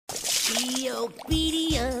Be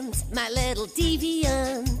obedient, my little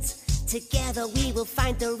deviant. Together we will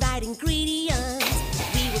find the right ingredient.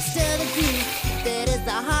 We will stir the goop that is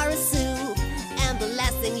the horror soup. And the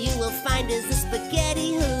last thing you will find is a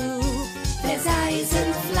spaghetti hoop. There's eyes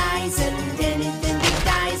and flies and anything that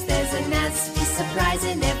dies. There's a nasty surprise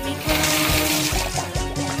in every can.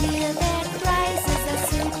 The meal that rises, a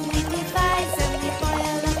soup we devise, and we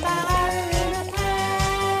boil up our horror in a pan.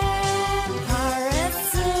 Horror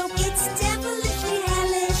soup, it's devilishly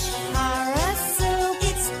hellish. Horror soup,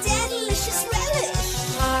 it's delicious relish.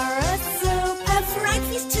 Horror soup, a fright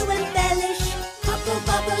feast to embellish. Bubble,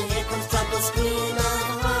 bubble, here comes trouble, scream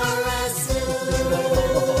of horror soup.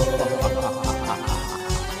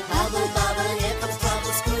 Bubble, bubble, here comes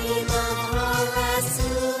trouble, scream of horror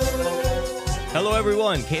soup. Hello,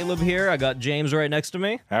 everyone. Caleb here. I got James right next to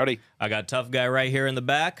me. Howdy. I got Tough Guy right here in the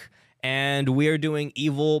back. And we are doing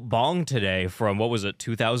Evil Bong today from, what was it,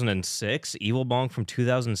 2006? Evil Bong from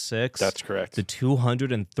 2006. That's correct. The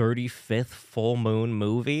 235th full moon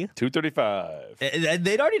movie. 235.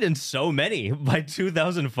 They'd already done so many by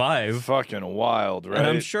 2005. Fucking wild, right? And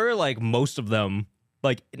I'm sure, like, most of them,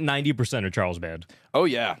 like, 90% are Charles Band. Oh,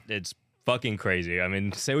 yeah. It's fucking crazy. I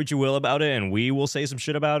mean, say what you will about it, and we will say some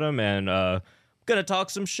shit about him, and gonna talk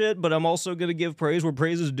some shit, but I'm also gonna give praise where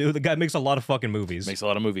praise is due. The guy makes a lot of fucking movies. Makes a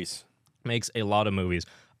lot of movies. Makes a lot of movies.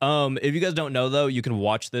 If you guys don't know, though, you can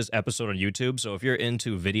watch this episode on YouTube. So if you're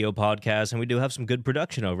into video podcasts, and we do have some good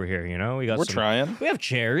production over here, you know, We're trying. We have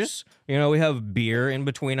chairs, you know, we have beer in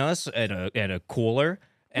between us and a cooler.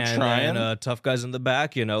 And Tough Guys in the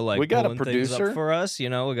back, you know, like We got a pulling things producer. up for us. You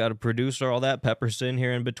know, we got a producer, all that. Pepperson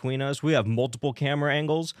here in between us. We have multiple camera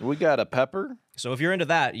angles. We got a pepper. So if you're into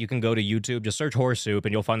that, you can go to YouTube, just search Horse Soup,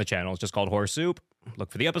 and you'll find the channel. It's just called Horse Soup. Look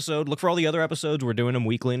for the episode. Look for all the other episodes. We're doing them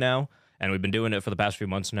weekly now, and we've been doing it for the past few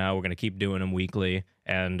months now. We're going to keep doing them weekly,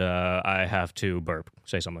 and I have to burp.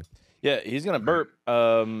 Say something. Yeah, he's going to burp.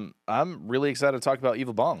 I'm really excited to talk about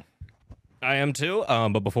Evil Bong. I am too,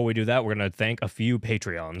 but before we do that, we're going to thank a few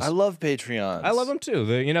Patreons. I love Patreons. I love them too.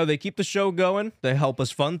 They keep the show going. They help us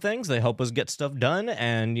fund things. They help us get stuff done,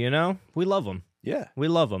 and, we love them. Yeah. We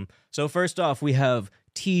love them. So first off, we have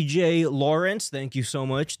TJ Lawrence. Thank you so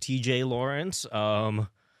much, TJ Lawrence.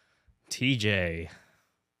 TJ.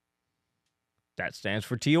 That stands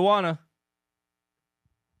for Tijuana.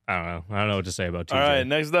 I don't know what to say about TJ. All right,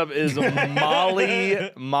 next up is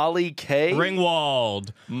Molly K. Ringwald.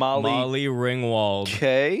 Molly Ringwald.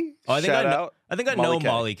 K. Oh, I think Shout I know, out. I think I Molly know K.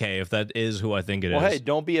 Molly K, if that is who I think it is. Well, hey,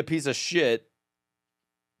 don't be a piece of shit.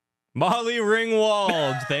 Molly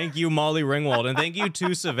Ringwald. Thank you, Molly Ringwald. And thank you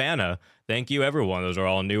to Savannah. Thank you, everyone. Those are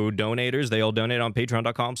all new donators. They all donate on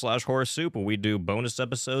patreon.com/horrorsoup, where we do bonus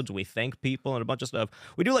episodes. We thank people and a bunch of stuff.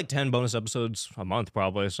 We do like 10 bonus episodes a month,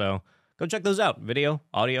 probably. So go check those out. Video,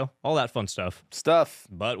 audio, all that fun stuff.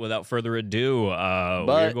 But without further ado,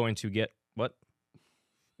 we're going to get... What?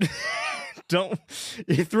 Don't...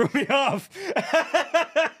 You threw me off.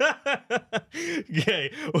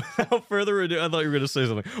 Okay. Without further ado... I thought you were going to say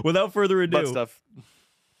something. Without further ado... Butt stuff.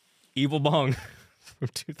 Evil Bong from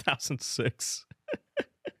 2006.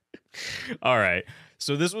 All right.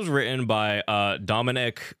 So this was written by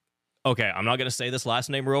Dominic... Okay, I'm not going to say this last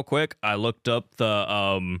name real quick. I looked up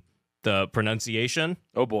the pronunciation.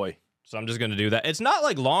 Oh, boy. So I'm just going to do that. It's not,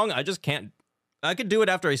 like, long. I just can't... I could do it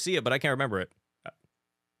after I see it, but I can't remember it.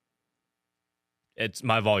 It's...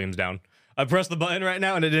 My volume's down. I pressed the button right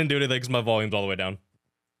now, and it didn't do anything because my volume's all the way down.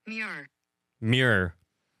 Muir.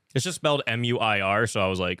 It's just spelled M-U-I-R, so I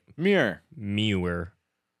was like... Muir. Muir.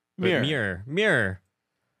 Muir. Muir.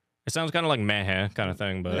 It sounds kind of like meh kind of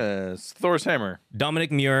thing, but... Yeah, it's Thor's hammer.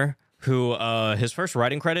 Dominic Muir, who his first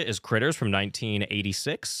writing credit is Critters from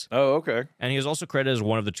 1986. Oh, okay. And he was also credited as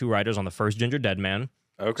one of the two writers on the first Ginger Dead Man.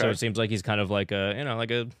 Okay. So it seems like he's kind of like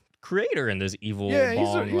a creator in this evil Yeah,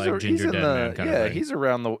 Ginger Dead Man kind of thing. He's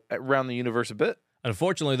around the universe a bit.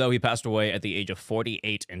 Unfortunately, though, he passed away at the age of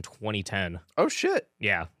 48 in 2010. Oh, shit.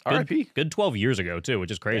 Yeah. R.I.P. Good 12 years ago, too,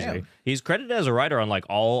 which is crazy. Damn. He's credited as a writer on, like,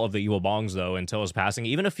 all of the Evil Bongs, though, until his passing.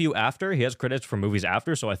 Even a few after. He has credits for movies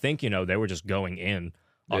after, so I think, they were just going in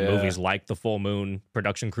on movies like the Full Moon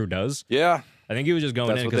production crew does. Yeah. I think he was just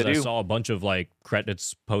going in because I do. saw a bunch of, like,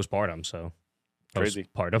 credits postpartum, so... Crazy.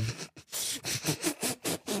 Postpartum.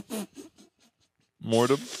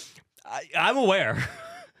 Mortem. I'm aware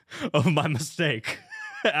of my mistake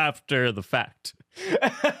after the fact.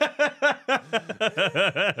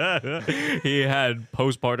 He had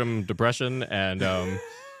postpartum depression and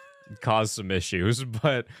caused some issues,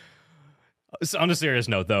 but on a serious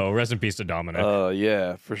note, though, rest in peace to Dominic.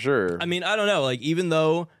 Yeah, for sure. I mean, I don't know. Like, even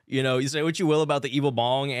though, you say what you will about the Evil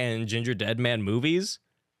Bong and Ginger Dead Man movies,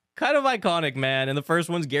 kind of iconic, man. And the first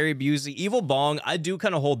one's Gary Busey. Evil Bong, I do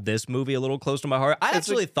kind of hold this movie a little close to my heart. I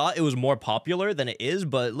actually thought it was more popular than it is,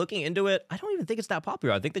 but looking into it, I don't even think it's that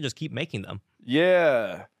popular. I think they just keep making them.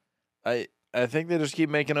 Yeah. I think they just keep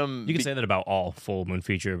making them. You can say that about all Full Moon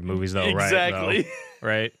feature movies, though, right? Exactly. Though,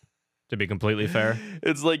 right? To be completely fair.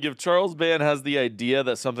 It's like if Charles Band has the idea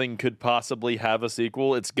that something could possibly have a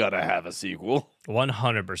sequel, it's gonna have a sequel.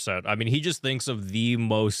 100%. I mean, he just thinks of the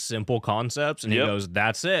most simple concepts and he goes,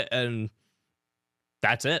 that's it. And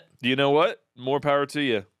that's it. You know what? More power to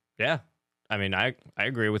you. Yeah. I mean, I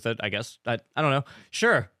agree with it, I guess. I don't know.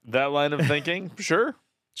 Sure. That line of thinking, sure.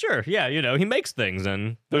 Sure. Yeah. You know, he makes things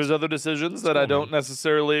and there's other decisions that I don't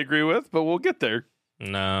necessarily agree with, but we'll get there.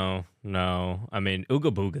 No. I mean,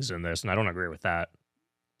 Ooga Booga's in this and I don't agree with that.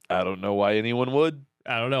 I don't know why anyone would.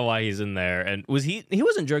 I don't know why he's in there. And was he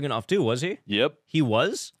wasn't jerking off too, was he? Yep. He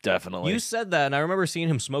was? Definitely. You said that, and I remember seeing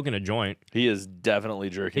him smoking a joint. He is definitely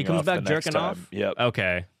jerking off. He comes back the next jerking time. off? Yep.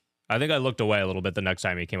 Okay. I think I looked away a little bit the next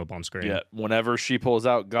time he came up on screen. Yeah. Whenever she pulls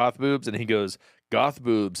out goth boobs and he goes, goth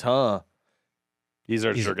boobs, huh? He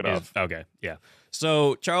starts jerking off. Okay, yeah.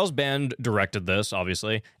 So Charles Band directed this,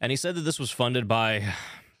 obviously, and he said that this was funded by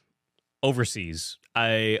overseas.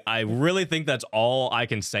 I really think that's all I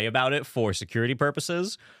can say about it for security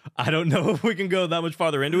purposes. I don't know if we can go that much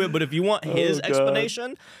farther into it, but if you want his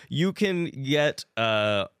explanation, you can get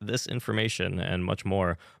this information and much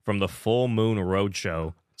more from the Full Moon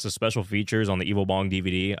Roadshow. It's the special features on the Evil Bong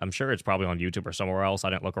DVD. I'm sure it's probably on YouTube or somewhere else. I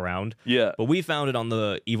didn't look around. Yeah. But we found it on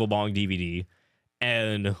the Evil Bong DVD,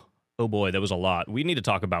 and oh boy, there was a lot. We need to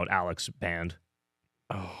talk about Alex Band.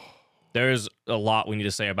 Oh. There's a lot we need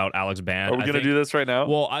to say about Alex Band. Are we going to do this right now?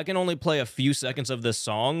 Well, I can only play a few seconds of this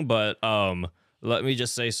song, but let me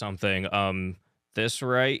just say something. This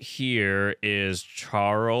right here is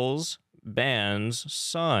Charles Band's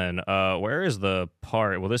son. Where is the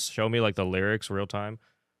part? Will this show me like the lyrics real time?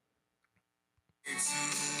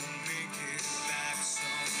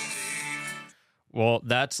 Well,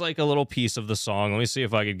 that's like a little piece of the song. Let me see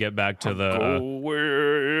if I could get back to the go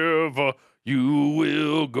wherever you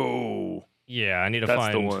will go. Yeah, I need to That's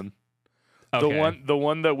find the one. Okay. The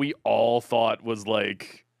one that we all thought was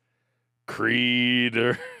like Creed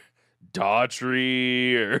or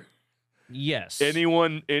Daughtry or Yes.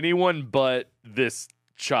 anyone but this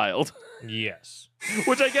child. Yes.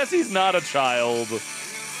 Which I guess he's not a child.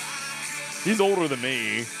 He's older than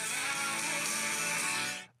me.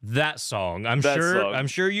 That song. That song. I'm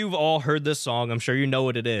sure you've all heard this song. I'm sure you know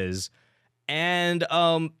what it is. And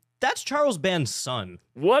that's Charles Band's son.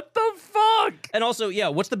 What the fuck? And also, yeah,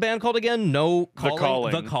 what's the band called again? No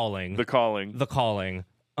Calling. The The Calling. The Calling. The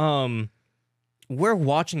Calling. We're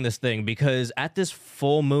watching this thing because at this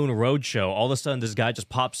Full Moon Roadshow, all of a sudden this guy just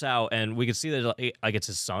pops out and we can see that like it's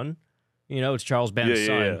his son. You know, it's Charles Band's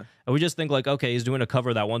son. Yeah. And we just think like, okay, he's doing a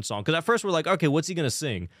cover of that one song. Because at first we're like, okay, what's he going to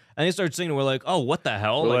sing? And he starts singing and we're like, oh, what the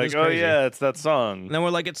hell? We're like, this is oh crazy. yeah, it's that song. And then we're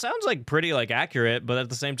like, it sounds like pretty like accurate, but at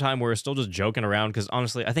the same time, we're still just joking around because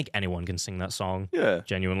honestly, I think anyone can sing that song. Yeah.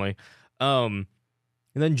 Genuinely. And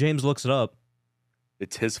then James looks it up.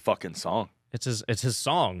 It's his fucking song. It's his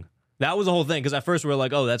song. That was the whole thing because at first we were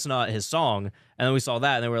like, oh, that's not his song. And then we saw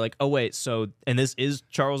that and then we are like, oh, wait, so, and this is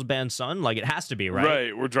Charles Band's son? Like, it has to be, right?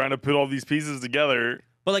 Right. We're trying to put all these pieces together.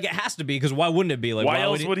 But like, it has to be because why wouldn't it be? Like, why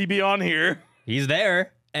else would he be on here? He's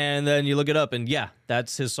there. And then you look it up and yeah,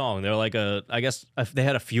 that's his song. They're like I guess they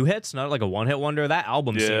had a few hits, not like a one hit wonder. That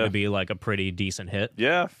album seemed to be like a pretty decent hit.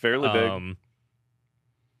 Yeah, fairly big.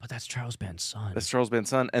 But that's Charles Band's son. That's Charles Band's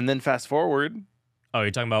son. And then fast forward. Oh,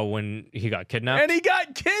 you're talking about when he got kidnapped? And he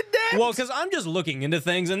got kidnapped? Well, because I'm just looking into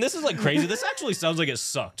things, and this is like crazy. This actually sounds like it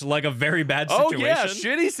sucked. Like a very bad situation. Oh, yeah,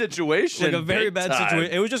 shitty situation. Like a very bad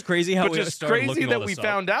situation. It was just crazy how we started looking all this crazy that we up.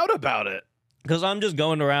 found out about it. Because I'm just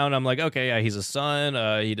going around, I'm like, okay, yeah, he's a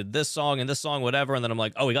son. He did this song and this song, whatever. And then I'm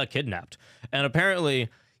like, oh, he got kidnapped. And apparently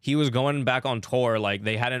he was going back on tour. Like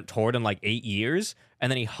they hadn't toured in like 8 years. And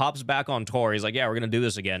then he hops back on tour. He's like, yeah, we're going to do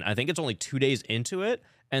this again. I think it's only 2 days into it.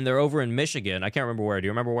 And they're over in Michigan. I can't remember where. Do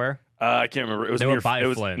you remember where? I can't remember. It was near Flint.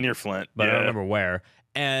 Was near Flint. But I don't remember where.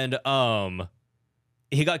 And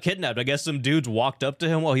he got kidnapped. I guess some dudes walked up to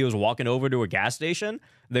him while he was walking over to a gas station.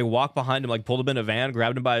 They walked behind him, like pulled him in a van,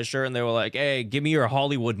 grabbed him by his shirt, and they were like, hey, give me your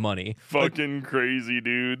Hollywood money. Fucking crazy,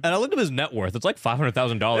 dude. And I looked up his net worth. It's like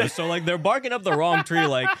 $500,000. So, like, they're barking up the wrong tree.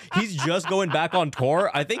 Like, he's just going back on tour.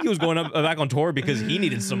 I think he was going back on tour because he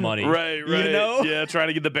needed some money. Right. You know? Yeah, trying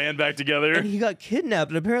to get the band back together. And he got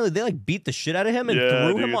kidnapped. And apparently they, like, beat the shit out of him and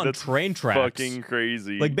threw him on train tracks. Fucking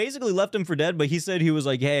crazy. Like, basically left him for dead. But he said he was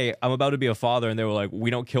like, hey, I'm about to be a father. And they were like, we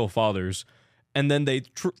don't kill fathers. And then they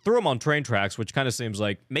threw him on train tracks, which kind of seems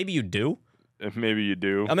like maybe you do. Maybe you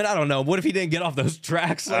do. I mean, I don't know. What if he didn't get off those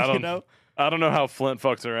tracks? Like, you know? I don't know how Flint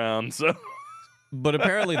fucks around, so. But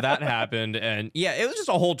apparently that happened, and yeah, it was just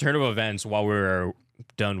a whole turn of events while we were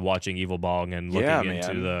done watching Evil Bong and looking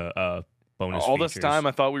into the bonus all features. this time,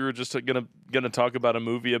 I thought we were just gonna talk about a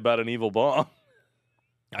movie about an evil bong.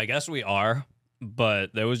 I guess we are,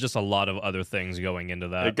 but there was just a lot of other things going into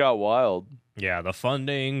that. It got wild. Yeah, the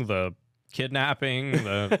funding, the kidnapping,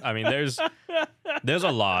 I mean, there's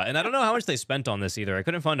a lot, and I don't know how much they spent on this either. I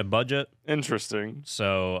couldn't find a budget. Interesting.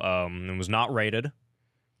 So it was not rated.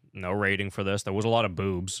 No rating for this. There was a lot of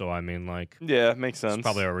boobs, so I mean, like, yeah, makes sense. it's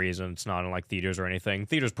probably a reason it's not in like theaters or anything.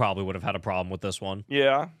 Theaters probably would have had a problem with this one.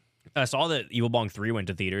 Yeah. I saw that Evil Bong 3 went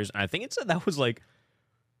to theaters, and I think it said that was like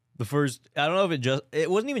the first. I don't know if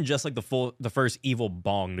it wasn't even just like the first Evil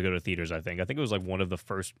Bong to go to theaters. I think it was like one of the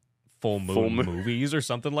first full moon movies or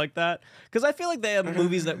something like that. Because I feel like they have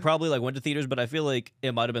movies that probably like went to theaters, but I feel like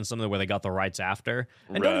it might have been something where they got the rights after.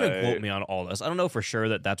 And don't even quote me on all this. I don't know for sure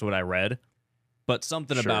that that's what I read. But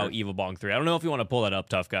something about Evil Bong 3. I don't know if you want to pull that up,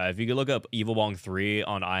 tough guy. If you could look up Evil Bong 3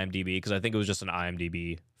 on IMDb, because I think it was just an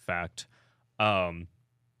IMDb fact.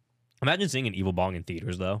 Imagine seeing an Evil Bong in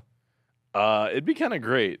theaters, though. It'd be kind of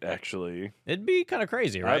great, actually. It'd be kind of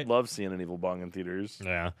crazy, right? I'd love seeing an Evil Bong in theaters.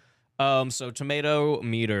 Yeah. So tomato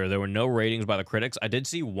meter, there were no ratings by the critics. I did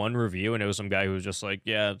see one review, and it was some guy who was just like,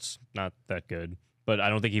 yeah, it's not that good. But I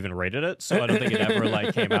don't think he even rated it, so I don't think it ever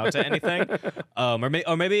like came out to anything.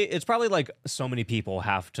 Or maybe it's probably like so many people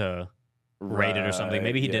have to rate it or something.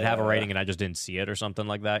 Maybe he did have a rating and I just didn't see it or something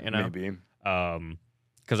like that, you know? Maybe.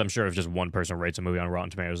 Because I'm sure if just one person rates a movie on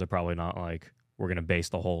Rotten Tomatoes, they're probably not like, we're going to base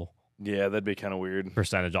the whole Yeah, that'd be kind of weird.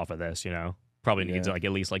 percentage off of this, you know? Probably needs like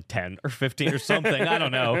at least like 10 or 15 or something. I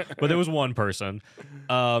don't know. But there was one person.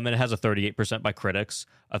 And it has a 38% by critics,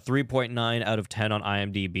 a 3.9 out of 10 on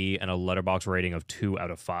IMDb, and a Letterboxd rating of 2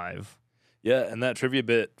 out of 5. Yeah, and that trivia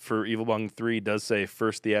bit for Evil Bong 3 does say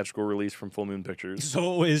first theatrical release from Full Moon Pictures.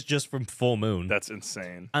 So it is just from Full Moon. That's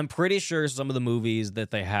insane. I'm pretty sure some of the movies that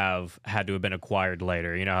they have had to have been acquired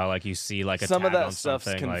later. You know how like you see like a Some of tag that on stuff's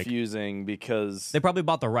something, like, confusing because they probably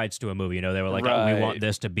bought the rights to a movie. You know, they were like, oh, we want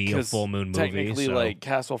this to be a Full Moon movie. Technically, so. like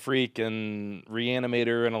Castle Freak and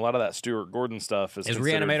Reanimator and a lot of that Stuart Gordon stuff is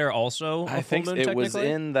Reanimator also a I think Full Moon, it was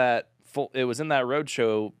technically? in that it was in that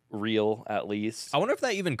Roadshow reel at least. I wonder if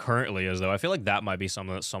that even currently is, though. I feel like that might be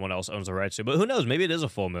something that someone else owns the rights to. But who knows? Maybe it is a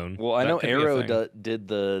Full Moon. Well, I That know could be a Arrow thing. did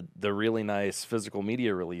the really nice physical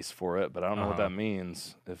media release for it, but I don't know what Uh-huh. that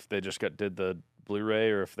means. If they just did the Blu-ray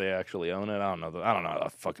or if they actually own it, I don't know. I don't know how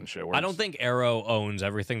that fucking shit works. I don't think Arrow owns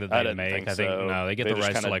everything that I they didn't make. think I think so. no, they get They the just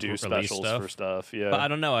rights to kinda like do release specials stuff. for stuff. Yeah, But I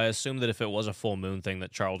don't know. I assume that if it was a Full Moon thing,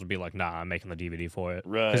 that Charles would be like, "Nah, I'm making the DVD for it."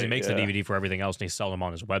 Right, Because he makes yeah. the DVD for everything else, and he sells them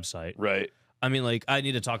on his website. right. I mean, like, I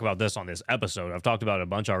need to talk about this on this episode. I've talked about it a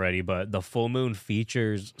bunch already, but the Full Moon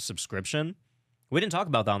Features subscription. We didn't talk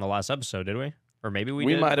about that on the last episode, did we? Or maybe we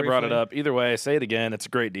did. might have brought it briefly? up. Either way, say it again. It's a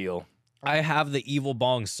great deal. I have the Evil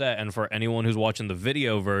Bong set, and for anyone who's watching the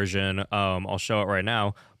video version, I'll show it right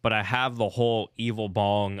now. But I have the whole Evil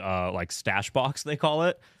Bong like stash box, they call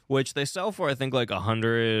it, which they sell for I think like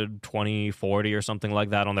 120, 40 or something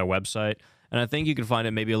like that on their website. And I think you can find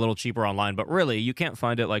it maybe a little cheaper online, but really you can't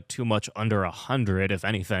find it like too much under 100, if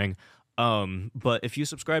anything. But if you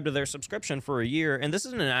subscribe to their subscription for a year, and this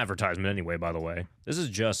isn't an advertisement anyway, by the way, this is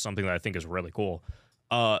just something that I think is really cool.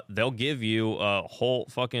 They'll give you a whole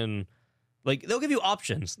fucking. Like, they'll give you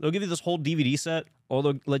options. They'll give you this whole DVD set, or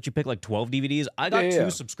they'll let you pick, like, 12 DVDs. I got Yeah. two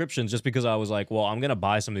subscriptions just because I was like, well, I'm going to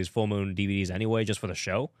buy some of these Full Moon DVDs anyway just for the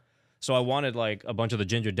show. So I wanted, like, a bunch of the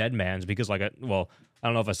Ginger Dead Mans because, like, I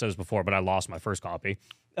don't know if I said this before, but I lost my first copy.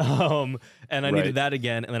 And I needed that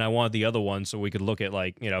again, and then I wanted the other one so we could look at,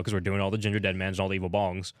 like, you know, because we're doing all the Ginger Dead Mans and all the Evil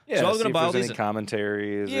Bongs. Yeah, so I was going to buy all any these.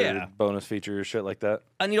 commentaries Yeah. or bonus features, shit like that.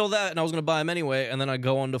 I need all that, and I was going to buy them anyway. And then I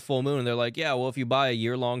go on to Full Moon, and they're like, yeah, well, if you buy a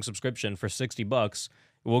year-long subscription for $60,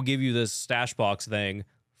 we'll give you this stash box thing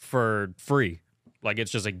for free. Like,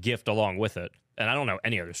 it's just a gift along with it. And I don't know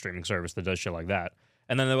any other streaming service that does shit like that.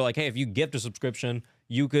 And then they were like, hey, if you gift a subscription,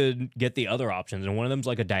 you could get the other options. And one of them's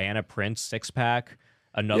like a Diana Prince 6-pack.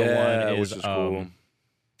 Another one is, which is cool.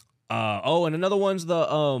 and another one's the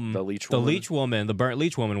Leech the Woman. Leech Woman, the Burnt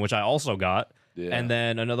Leech Woman, which I also got. Yeah. And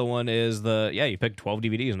then another one is you pick 12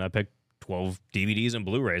 DVDs, and I picked 12 DVDs and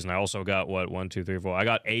Blu-rays, and I also got I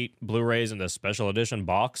got 8 Blu-rays in the special edition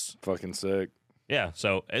box. Fucking sick. Yeah,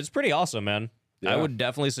 so it's pretty awesome, man. I Yeah. would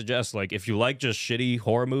definitely suggest, like, if you like just shitty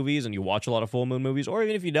horror movies and you watch a lot of Full Moon movies, or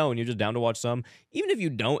even if you don't and you're just down to watch some, even if you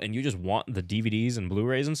don't and you just want the DVDs and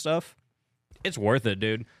Blu-rays and stuff, It's worth it,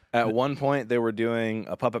 dude. At one point, they were doing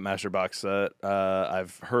a Puppet Master box set.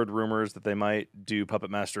 I've heard rumors that they might do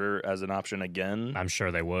Puppet Master as an option again. I'm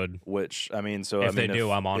sure they would. Which, I mean, If they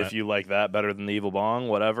do, I'm on it. If you like that better than the Evil Bong,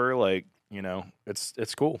 whatever, like,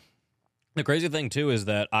 it's cool. The crazy thing, too, is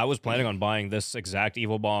that I was planning on buying this exact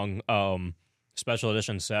Evil Bong special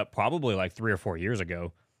edition set probably like 3 or 4 years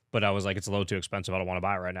ago. But I was like, it's a little too expensive. I don't want to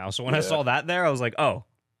buy it right now. So when I saw that there, I was like, oh,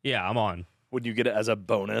 yeah, I'm on. Would you get it as a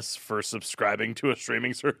bonus for subscribing to a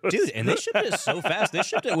streaming service? Dude, and they shipped it so fast. They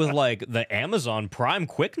shipped it with like the Amazon Prime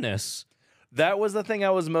quickness. That was the thing I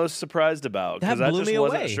was most surprised about, because I just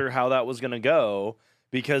wasn't sure how that was going to go,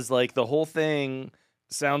 because like the whole thing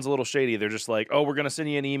sounds a little shady. They're just like, oh, we're going to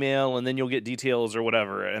send you an email and then you'll get details or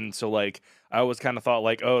whatever. And so like I always kind of thought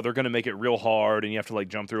like, oh, they're going to make it real hard and you have to like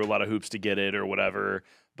jump through a lot of hoops to get it or whatever.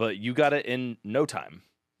 But you got it in no time.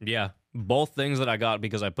 Yeah. Both things that I got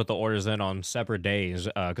because I put the orders in on separate days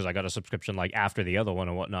because I got a subscription like after the other one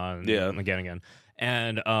and whatnot. And again.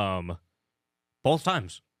 And both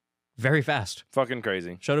times, very fast. Fucking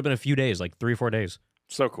crazy. Should have been a few days, like 3 or 4 days.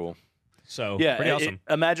 So cool. So, yeah, pretty awesome.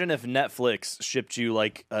 Imagine if Netflix shipped you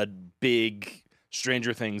like a big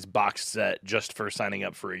Stranger Things box set just for signing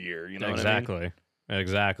up for a year. You know exactly. what I mean?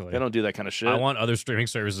 Exactly. They don't do that kind of shit. I want other streaming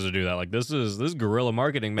services to do that. Like this is guerrilla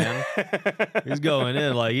marketing, man. He's going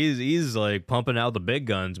in like he's like pumping out the big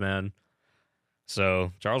guns, man.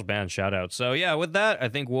 So Charles Band, shout out. So yeah, with that, I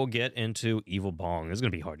think we'll get into Evil Bong. It's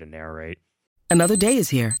gonna be hard to narrate. Another day is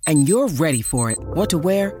here, and you're ready for it. What to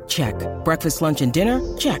wear? Check. Breakfast, lunch, and dinner?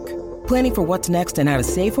 Check. Planning for what's next and how to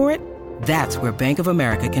save for it? That's where Bank of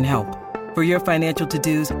America can help. For your financial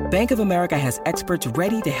to-dos, Bank of America has experts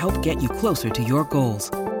ready to help get you closer to your goals.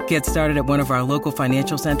 Get started at one of our local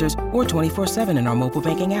financial centers or 24/7 in our mobile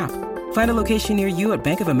banking app. Find a location near you at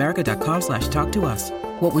bankofamerica.com/talktous.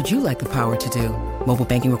 What would you like the power to do? Mobile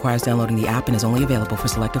banking requires downloading the app and is only available for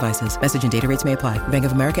select devices. Message and data rates may apply. Bank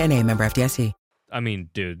of America NA, member FDIC. I mean,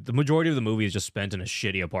 dude, the majority of the movie is just spent in a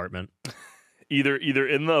shitty apartment. Either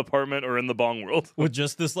in the apartment or in the Bong world. With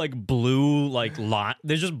just this like blue like line.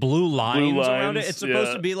 There's just blue lines around it. It's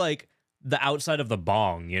supposed to be like the outside of the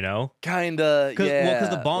bong, you know? Kinda, yeah. Well, because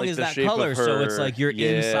the bong like is the that shape color, of so it's her. like you're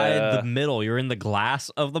inside the middle. You're in the glass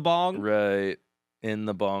of the bong. Right. In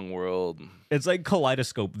the Bong world. It's like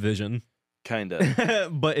kaleidoscope vision. Kinda.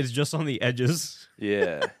 But it's just on the edges.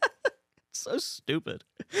 Yeah. So stupid.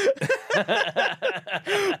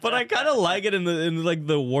 But I kind of like it in like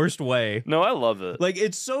the worst way. No, I love it. Like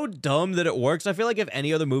it's so dumb that it works. I feel like if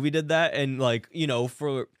any other movie did that and like, you know,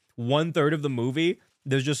 for 1/3 of the movie,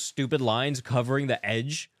 there's just stupid lines covering the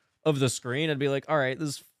edge of the screen, I'd be like, all right, this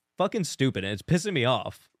is fucking stupid and it's pissing me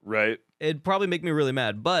off. Right. It'd probably make me really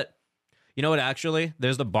mad. But you know what, actually?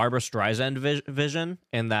 There's the Barbara Streisand vision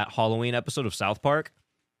in that Halloween episode of South Park.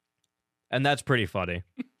 And that's pretty funny.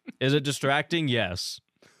 Is it distracting? Yes.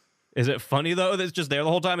 Is it funny, though, that it's just there the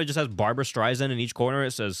whole time? It just has Barbara Streisand in each corner.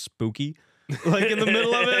 It says spooky. Like, in the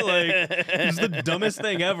middle of it. Like, it's the dumbest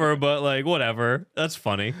thing ever, but, like, whatever. That's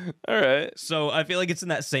funny. All right. So I feel like it's in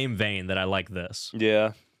that same vein that I like this.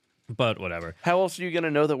 Yeah. But whatever. How else are you going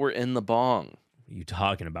to know that we're in the Bong? What are you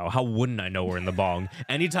talking about? How wouldn't I know we're in the Bong?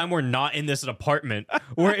 Anytime we're not in this apartment,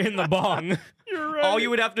 we're in the Bong. You're right. All you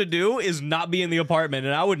would have to do is not be in the apartment,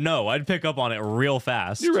 and I would know. I'd pick up on it real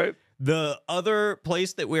fast. You're right. The other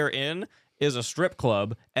place that we're in is a strip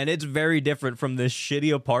club, and it's very different from this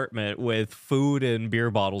shitty apartment with food and beer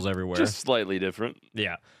bottles everywhere. Just slightly different.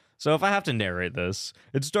 Yeah. So if I have to narrate this,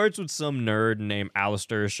 it starts with some nerd named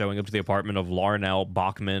Alistair showing up to the apartment of Larnell,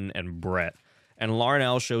 Bachman, and Brett. And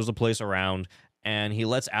Larnell shows the place around, and he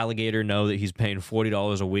lets Alligator know that he's paying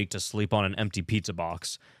 $40 a week to sleep on an empty pizza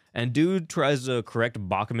box. And dude tries to correct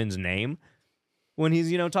Bachman's name when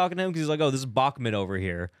he's, you know, talking to him, because he's like, oh, this is Bachman over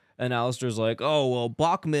here. And Alistair's like, oh, well,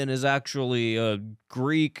 Bachman is actually a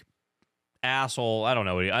Greek asshole. I don't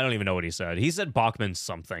even know what he said. He said Bachman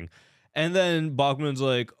something. And then Bachman's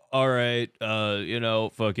like, all right, you know,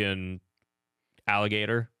 fucking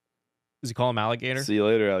Alligator. Does he call him Alligator? See you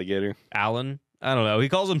later, Alligator. Alan? I don't know. He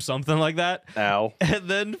calls him something like that. Ow. And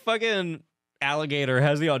then fucking Alligator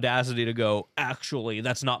has the audacity to go, actually,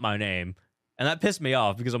 that's not my name. And that pissed me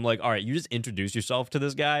off because I'm like, all right, you just introduced yourself to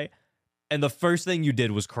this guy, and the first thing you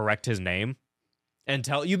did was correct his name and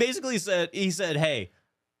you basically said, he said, hey,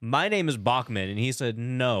 my name is Bachman. And he said,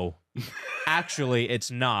 no, actually, it's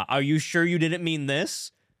not. Are you sure you didn't mean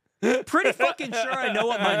this? Pretty fucking sure I know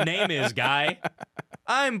what my name is, guy.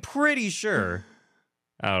 I'm pretty sure.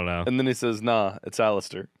 I don't know. And then he says, nah, it's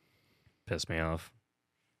Alistair. Pissed me off.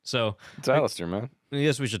 So It's Alistair, man. I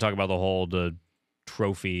guess we should talk about the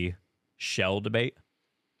trophy shell debate.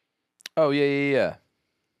 Oh, yeah.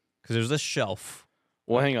 Because there's this shelf.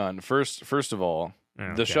 Well, hang on. First of all,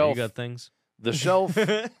 Okay, the shelf. You got things. The shelf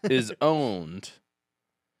is owned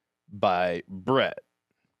by Brett.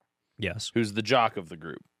 Yes. Who's the jock of the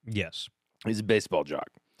group. Yes. He's a baseball jock.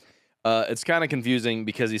 It's kind of confusing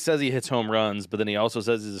because he says he hits home runs, but then he also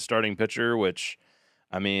says he's a starting pitcher, which,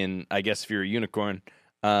 I mean, I guess if you're a unicorn,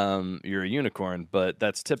 you're a unicorn, but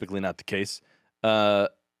that's typically not the case.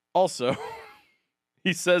 Also,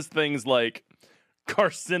 he says things like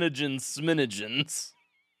carcinogens, sminogens.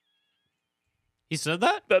 He said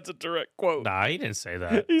that? That's a direct quote. Nah, he didn't say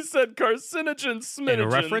that. He said carcinogens, sminogens. In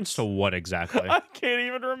reference to what exactly? I can't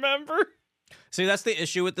even remember. See, that's the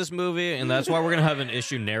issue with this movie, and that's why we're going to have an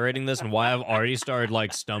issue narrating this, and why I've already started,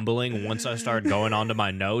 like, stumbling once I started going onto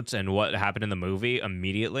my notes and what happened in the movie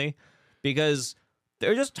immediately. Because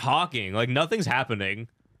they're just talking. Like, nothing's happening.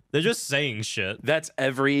 They're just saying shit. That's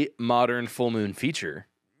every modern full moon feature.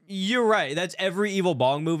 You're right. That's every Evil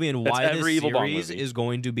Bong movie, and why this series is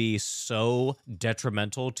going to be so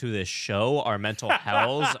detrimental to this show, our mental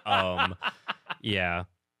health. Yeah.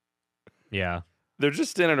 They're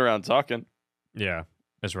just standing around talking. Yeah,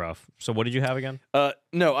 it's rough. So what did you have again?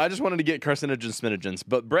 No, I just wanted to get carcinogens, sminogens,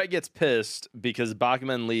 but Brett gets pissed because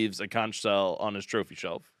Bachman leaves a conch shell on his trophy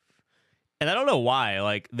shelf. And I don't know why.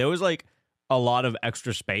 Like, there was, like, a lot of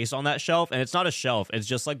extra space on that shelf, and it's not a shelf. It's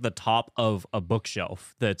just like the top of a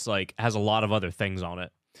bookshelf that's like has a lot of other things on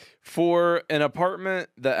it. For an apartment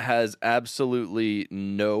that has absolutely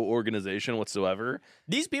no organization whatsoever,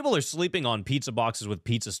 these people are sleeping on pizza boxes with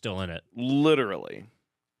pizza still in it. Literally.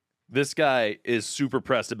 This guy is super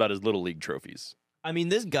pressed about his Little League trophies. I mean,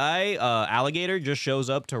 this guy, Alligator, just shows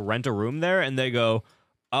up to rent a room there, and they go,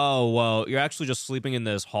 oh, well, you're actually just sleeping in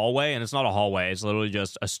this hallway, and it's not a hallway. It's literally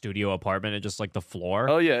just a studio apartment. It's just, like, the floor.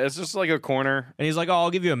 Oh, yeah, it's just, like, a corner. And he's like, oh, I'll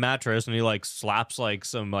give you a mattress, and he, like, slaps, like,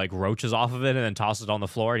 some, like, roaches off of it and then tosses it on the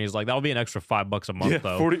floor, and he's like, that'll be an extra $5 a month,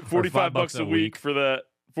 though. 45 bucks a week for that.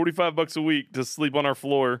 45 bucks a week to sleep on our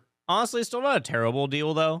floor. Honestly, still not a terrible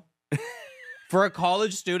deal, though. For a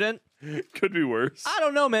college student. Could be worse. I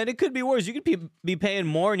don't know, man. It could be worse. You could be paying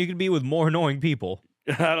more, and you could be with more annoying people.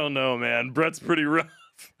 I don't know, man. Brett's pretty rough.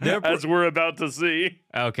 As we're about to see.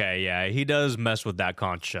 Okay, yeah, he does mess with that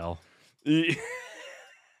conch shell.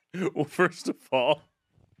 Well, first of all,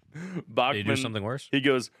 Bachman, did he do something worse?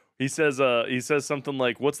 He says something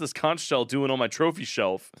like, "What's this conch shell doing on my trophy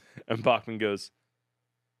shelf?" And Bachman goes,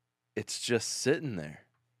 "It's just sitting there.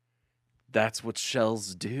 That's what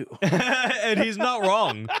shells do." And he's not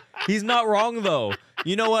wrong. He's not wrong, though.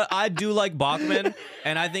 You know what? I do like Bachman,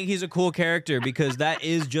 and I think he's a cool character because that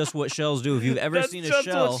is just what shells do. If you've ever seen a shell... That's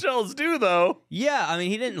just what shells do, though. Yeah, I mean,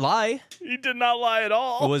 he didn't lie. He did not lie at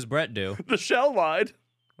all. What does Brett do? The shell lied.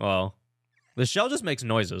 Well, the shell just makes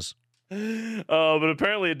noises. But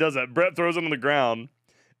apparently it doesn't. Brett throws it on the ground.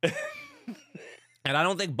 And I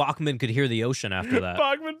don't think Bachman could hear the ocean after that.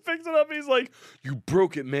 Bachman picks it up. He's like, "You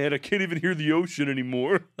broke it, man. I can't even hear the ocean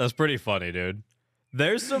anymore." That's pretty funny, dude.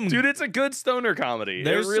 There's some... Dude, it's a good stoner comedy.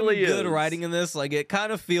 There's it really some good writing in this. Like, it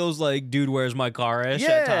kind of feels like Dude, Where's My Car-ish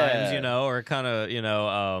at times, you know? Or kind of, you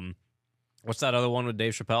know, what's that other one with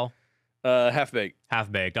Dave Chappelle? Half-Baked.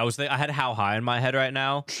 Half-Baked. I had How High in my head right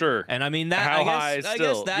now. Sure. And I mean, that How I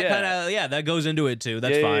guess that kind of, that goes into it too.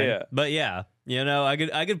 That's fine. Yeah. But yeah, you know, I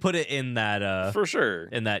could put it in that for sure,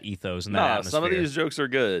 in that ethos and that atmosphere. Some of these jokes are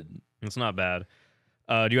good. It's not bad.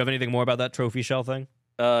 Do you have anything more about that trophy shell thing?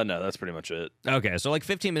 No, that's pretty much it. Okay, so like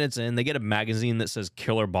 15 minutes in, they get a magazine that says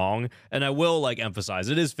Killer Bong, and I will like emphasize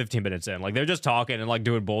it is 15 minutes in. Like they're just talking and like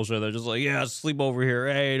doing bullshit. They're just like, yeah, sleep over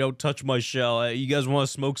here. Hey, don't touch my shell. Hey, you guys want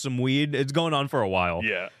to smoke some weed? It's going on for a while.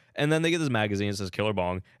 Yeah. And then they get this magazine that says Killer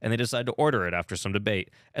Bong, and they decide to order it after some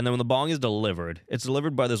debate. And then when the bong is delivered, it's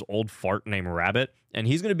delivered by this old fart named Rabbit, and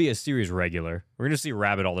he's going to be a series regular. We're going to see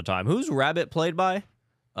Rabbit all the time. Who's Rabbit played by?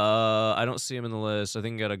 I don't see him in the list. I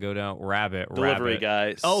think I gotta go down. Rabbit. Delivery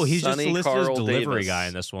guy. Oh, he's Sonny just listed Carl as delivery Davis. guy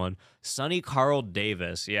in this one. Sonny Carl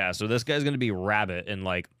Davis. Yeah, so this guy's gonna be Rabbit in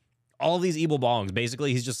like all these evil bongs.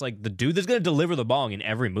 Basically, he's just like the dude that's gonna deliver the bong in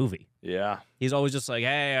every movie. Yeah. He's always just like,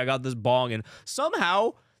 hey, I got this bong, and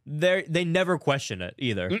somehow they never question it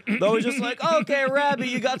either. They're always just like, okay, Rabbit,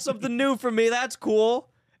 you got something new for me. That's cool.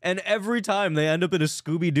 And every time they end up in a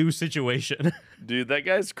Scooby-Doo situation. Dude, that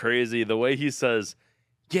guy's crazy. The way he says,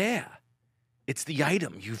 yeah, it's the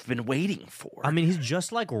item you've been waiting for. I mean, he's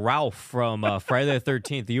just like Ralph from Friday the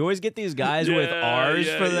 13th. You always get these guys with R's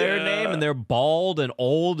for their name, and they're bald and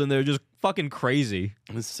old, and they're just fucking crazy.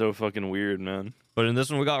 It's so fucking weird, man. But in this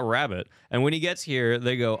one, we got Rabbit. And when he gets here,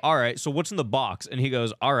 they go, all right, so what's in the box? And he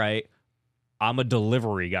goes, all right, I'm a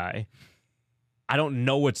delivery guy. I don't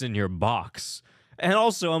know what's in your box. And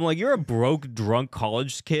also, I'm like, you're a broke, drunk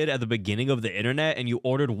college kid at the beginning of the internet, and you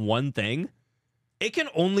ordered one thing. It can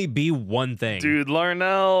only be one thing. Dude,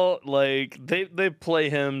 Larnell, like, they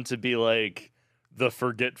play him to be, like, the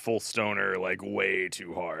forgetful stoner, like, way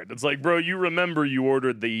too hard. It's like, bro, you remember you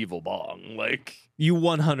ordered the evil bong. Like, you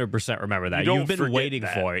 100% remember that. You've been waiting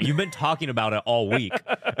for it. You've been talking about it all week.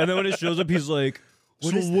 And then when it shows up, he's like,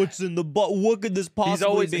 what's in the box? What could this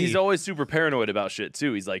possibly be? He's always super paranoid about shit,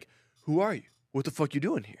 too. He's like, who are you? What the fuck you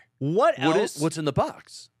doing here? What else? What's in the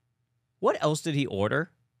box? What else did he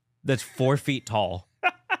order that's 4 feet tall?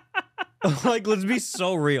 Like, let's be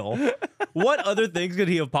so real. What other things could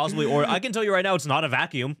he have possibly ordered? I can tell you right now, it's not a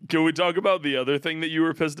vacuum. Can we talk about the other thing that you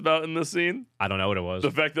were pissed about in this scene? I don't know what it was.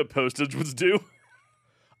 The fact that postage was due.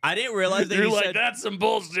 I didn't realize that You're he like, said... that's some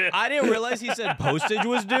bullshit. I didn't realize he said postage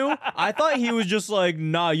was due. I thought he was just like,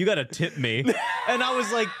 nah, you gotta tip me. And I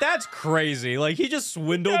was like, that's crazy. Like, he just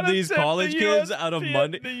swindled these college kids out of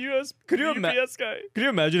money. Could you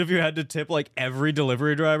imagine if you had to tip, like, every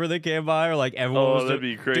delivery driver that came by? Or, like, everyone was... that'd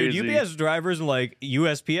be crazy. Dude, UPS drivers and, like,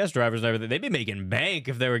 USPS drivers and everything, they'd be making bank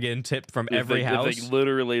if they were getting tipped from every house. If they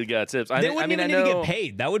literally got tips. They wouldn't even need to get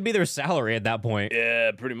paid. That would be their salary at that point. Yeah,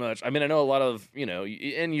 pretty much. I mean, I know a lot of,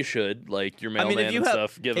 and you should, like, your mailman and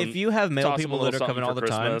stuff. If you have mail people that are coming all the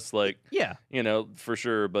time, like, yeah, for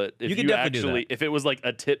sure. But if you actually, if it was like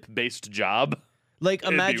a tip-based job, like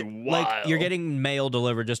imagine, like you're getting mail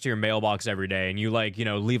delivered just to your mailbox every day, and you like,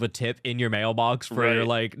 leave a tip in your mailbox for your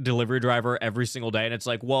like delivery driver every single day, and it's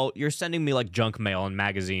like, well, you're sending me like junk mail and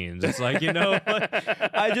magazines. It's like,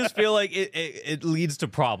 I just feel like it leads to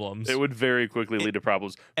problems. It would very quickly lead to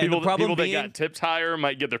problems. People that got tipped higher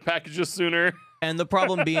might get their packages sooner. And the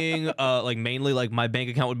problem being, like, mainly, like, my bank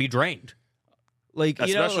account would be drained. Like,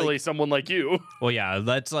 especially someone like you. Well, yeah,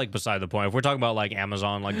 that's, like, beside the point. If we're talking about, like,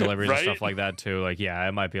 Amazon, like, deliveries and stuff like that, too, like, yeah,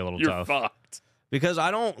 it might be a little tough. You're fucked. Because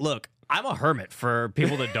I'm a hermit for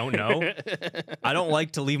people that don't know. I don't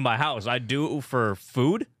like to leave my house. I do for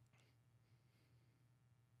food.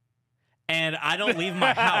 And I don't leave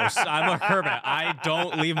my house. I'm a hermit. I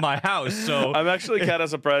don't leave my house. So I'm actually kind of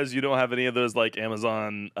surprised you don't have any of those like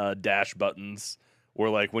Amazon dash buttons where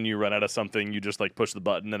like when you run out of something, you just like push the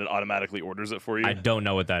button and it automatically orders it for you. I don't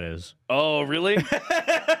know what that is. Oh, really?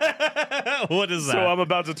 What is that? So I'm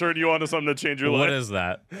about to turn you on to something to change your life. What is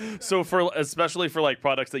that? So especially for like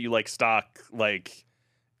products that you like stock like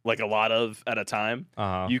a lot of at a time,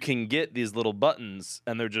 you can get these little buttons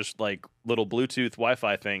and they're just like little Bluetooth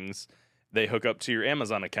Wi-Fi things. They hook up to your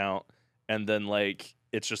Amazon account, and then, like,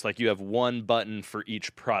 it's just like you have one button for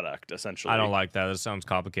each product, essentially. I don't like that. That sounds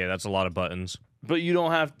complicated. That's a lot of buttons. But you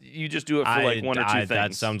don't have... You just do it for, like, one or two things.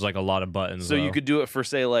 That sounds like a lot of buttons, So you could do it for,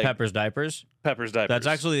 say, like... Pepper's Diapers? Pepper's Diapers. That's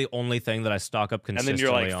actually the only thing that I stock up consistently. And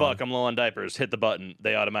then you're like, fuck, I'm low on diapers. Hit the button.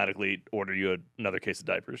 They automatically order you another case of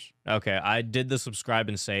diapers. Okay, I did the subscribe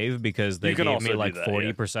and save because they gave me, like,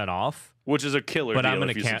 40% off. Which is a killer deal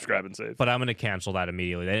if you subscribe and save. But I'm going to cancel that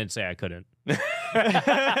immediately. They didn't say I couldn't.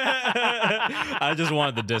 I just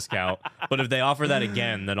wanted the discount. But if they offer that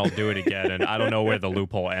again, then I'll do it again. And I don't know where the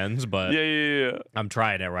loophole ends, but yeah. I'm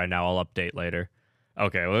trying it right now. I'll update later.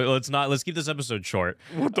 Okay, let's keep this episode short.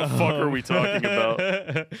 What the fuck are we talking about?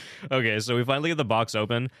 Okay, so we finally get the box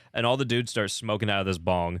open, and all the dudes start smoking out of this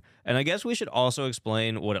bong. And I guess we should also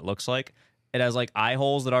explain what it looks like. It has like eye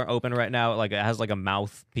holes that aren't open right now. Like it has like a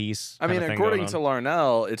mouthpiece. I mean, according to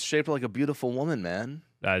Larnell, it's shaped like a beautiful woman, man.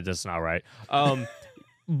 That's not right.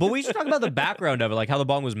 But we should talk about the background of it, like how the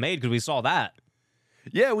bong was made, because we saw that.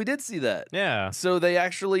 Yeah, we did see that. Yeah. So they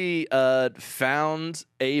actually found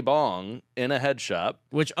a bong in a head shop,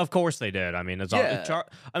 which of course they did. I mean,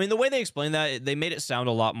 I mean, the way they explained that, they made it sound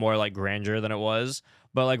a lot more like grandeur than it was,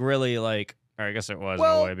 but like really like. Or I guess it was in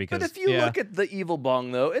a way because. But if you look at the evil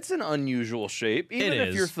bong, though, it's an unusual shape. Even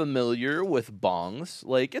if you're familiar with bongs,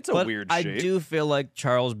 like it's a weird shape. I do feel like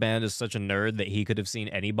Charles Band is such a nerd that he could have seen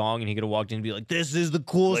any bong and he could have walked in and be like, "This is the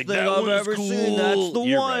coolest thing I've ever seen. That's the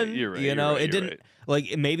one." You're right. It didn't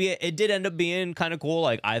like maybe it did end up being kind of cool.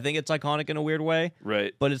 Like I think it's iconic in a weird way,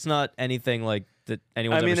 right? But it's not anything like that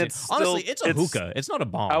anyone's ever seen. Honestly, it's a hookah. It's not a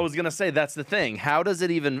bong. I was gonna say that's the thing. How does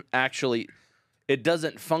it even actually? It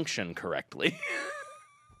doesn't function correctly.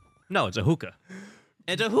 No, it's a hookah.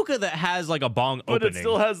 It's a hookah that has like a bong opening. But it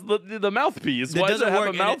still has the mouthpiece. Why does it have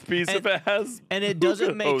a mouthpiece if it has And it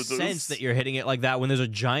doesn't make sense that you're hitting it like that when there's a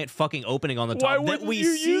giant fucking opening on the top. Why wouldn't you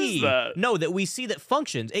use that? No, that we see that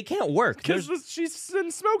functions. It can't work. Because she's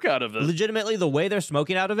sending smoke out of it. Legitimately, the way they're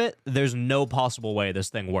smoking out of it, there's no possible way this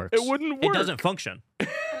thing works. It wouldn't work. It doesn't function.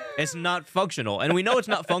 It's not functional. And we know it's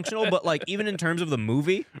not functional, but like even in terms of the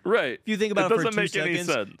movie, right? If you think about it for 2 seconds, any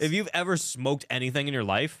sense. If you've ever smoked anything in your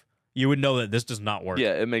life, you would know that this does not work.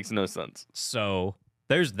 Yeah, it makes no sense. So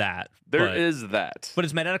there's that. There is that. But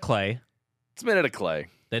it's made out of clay. It's made out of clay.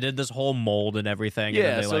 They did this whole mold and everything.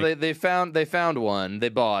 Yeah, and so they found one. They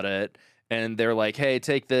bought it. And they're like, hey,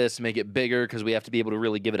 take this, make it bigger because we have to be able to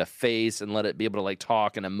really give it a face and let it be able to like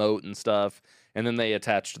talk and emote and stuff. And then they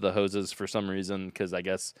attached the hoses for some reason because I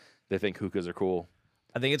guess they think hookahs are cool.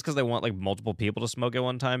 I think it's because they want like multiple people to smoke at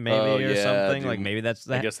one time, maybe or something. Dude. Like maybe that's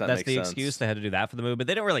the excuse. They had to do that for the movie, but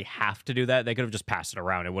they didn't really have to do that. They could have just passed it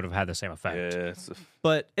around; it would have had the same effect. Yeah,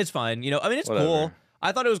 but it's fine. You know, I mean, it's whatever. cool.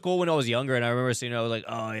 I thought it was cool when I was younger, and I remember seeing it. I was like,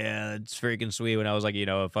 "Oh yeah, it's freaking sweet." When I was like, you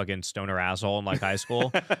know, a fucking stoner asshole in like high school,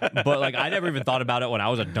 but like I never even thought about it when I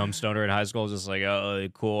was a dumb stoner in high school. I was just like, "Oh,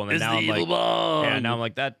 cool." And then now I'm like, "Yeah," now I'm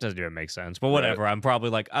like, that doesn't even make sense. But whatever. Right. I'm probably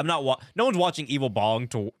like, I'm not. No one's watching Evil Bong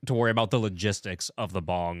to worry about the logistics of the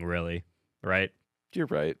bong, really, right? You're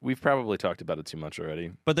right. We've probably talked about it too much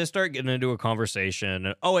already. But they start getting into a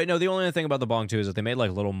conversation. Oh, wait, no, the only thing about the bong, too, is that they made,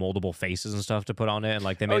 like, little moldable faces and stuff to put on it. And,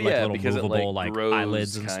 like, they made, little movable, like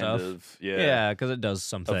eyelids and stuff. Yeah, because it does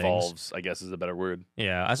some things. Evolves, I guess is a better word.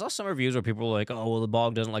 Yeah, I saw some reviews where people were like, oh, well, the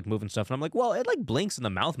bong doesn't, like, move and stuff. And I'm like, well, it, like, blinks and the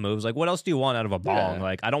mouth moves. Like, what else do you want out of a bong? Yeah.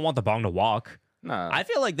 Like, I don't want the bong to walk. Nah. I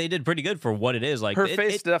feel like they did pretty good for what it is. Like her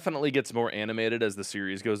face definitely gets more animated as the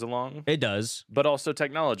series goes along. It does, but also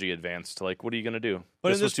technology advanced. Like, what are you gonna do?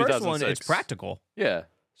 But in this first one, it's practical. Yeah.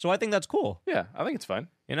 So I think that's cool. Yeah, I think it's fine.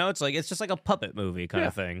 You know, it's just like a puppet movie kind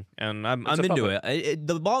of thing, and I'm into it.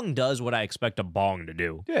 The bong does what I expect a bong to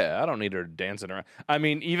do. Yeah, I don't need her dancing around. I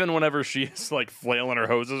mean, even whenever she's like flailing her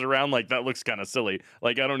hoses around, like that looks kind of silly.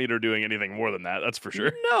 Like I don't need her doing anything more than that. That's for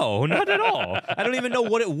sure. No, not at all. I don't even know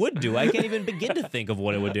what it would do. I can't even begin to think of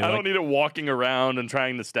what it would do. I don't need it walking around and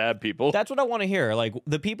trying to stab people. That's what I want to hear. Like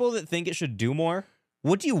the people that think it should do more.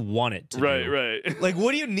 What do you want it to do? Right. Like,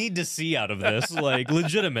 what do you need to see out of this? Like,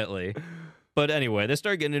 legitimately. But anyway, they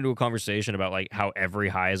start getting into a conversation about, like, how every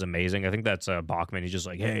high is amazing. I think that's Bachman. He's just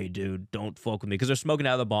like, hey, dude, don't fuck with me. Because they're smoking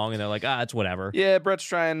out of the bong, and they're like, it's whatever. Yeah, Brett's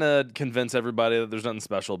trying to convince everybody that there's nothing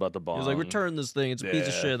special about the bong. He's like, return this thing. It's a piece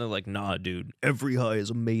of shit. And they're like, nah, dude, every high is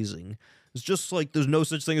amazing. It's just like there's no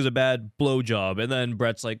such thing as a bad blowjob. And then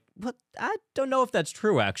Brett's like, what? I don't know if that's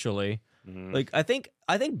true, actually. Mm-hmm. Like, I think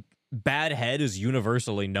bad head is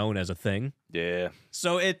universally known as a thing. Yeah.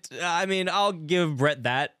 So I'll give Brett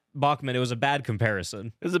that. Bachman, it was a bad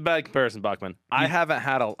comparison. It was a bad comparison, Bachman. I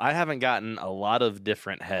haven't gotten a lot of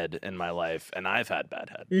different head in my life, and I've had bad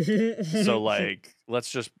head. So like,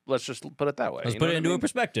 let's just put it that way. Let's put it into a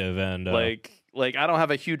perspective, and like I don't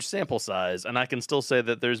have a huge sample size, and I can still say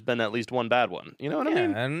that there's been at least one bad one. You know what I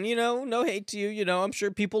mean? And no hate to you. You know, I'm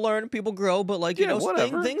sure people learn, people grow, but like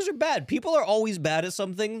things are bad. People are always bad at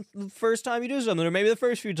something the first time you do something, or maybe the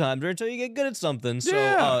first few times, or until you get good at something.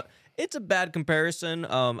 So it's a bad comparison.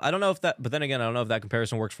 I don't know if that, but then again, I don't know if that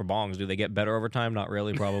comparison works for bongs. Do they get better over time? Not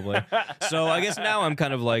really, probably. So I guess now I'm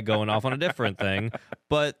kind of like going off on a different thing.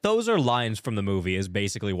 But those are lines from the movie is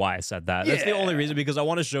basically why I said that. That's the only reason, because I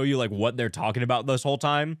want to show you like what they're talking about this whole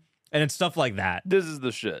time. And it's stuff like that. This is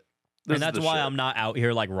the shit. And that's why I'm not out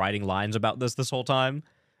here like writing lines about this whole time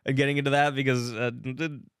and getting into that, because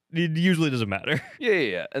it usually doesn't matter.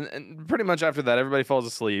 Yeah. And pretty much after that, everybody falls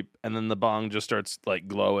asleep, and then the bong just starts like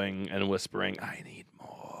glowing and whispering, I need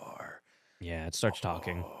more. Yeah, it starts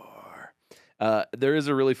talking. There is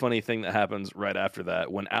a really funny thing that happens right after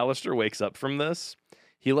that. When Alistair wakes up from this,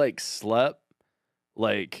 he like slept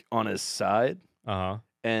like on his side. Uh-huh.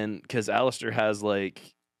 And because Alistair has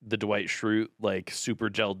like the Dwight Schrute like super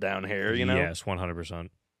gelled down hair, you know? Yes, 100%.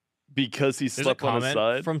 Because he slept on his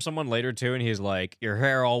side. From someone later too, and he's like, your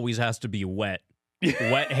hair always has to be wet.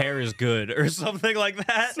 Wet hair is good, or something like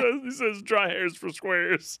that. He says dry hair's for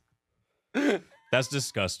squares. That's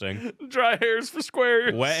disgusting. Dry hair's for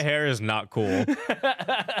squares. Wet hair is not cool.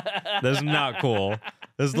 That's not cool.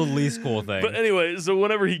 That's the least cool thing. But anyway, so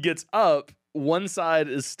whenever he gets up, one side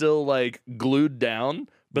is still like glued down,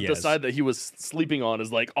 but the side that he was sleeping on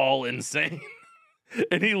is like all insane.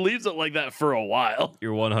 And he leaves it like that for a while.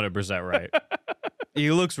 You're 100% right. He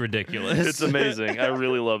looks ridiculous. It's amazing. I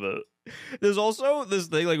really love it. There's also this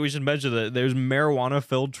thing, like we should mention that there's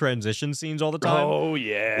marijuana-filled transition scenes all the time. Oh,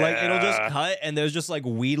 yeah. Like it'll just cut and there's just like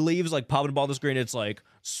weed leaves like popping up on the screen. It's like,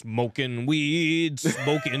 smoking weed.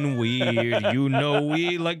 You know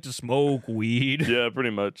we like to smoke weed. Yeah,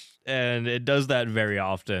 pretty much. And it does that very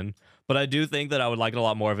often. But I do think that I would like it a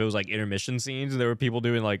lot more if it was like intermission scenes and there were people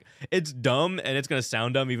doing like, it's dumb and it's going to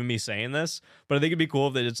sound dumb even me saying this, but I think it'd be cool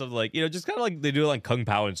if they did something like, just kind of like they do like Kung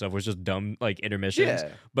Pao and stuff, which is just dumb like intermissions. Yeah.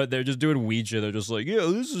 But they're just doing weed shit. They're just like, yeah,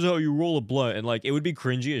 this is how you roll a blunt. And like, it would be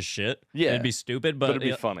cringy as shit. Yeah. It'd be stupid, but it'd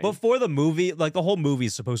be funny. Before the movie, like the whole movie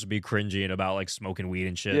is supposed to be cringy and about like smoking weed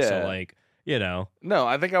and shit. Yeah. So like, No,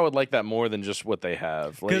 I think I would like that more than just what they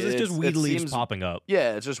have. Because it's just weed leaves popping up.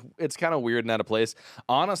 Yeah, it's kind of weird and out of place.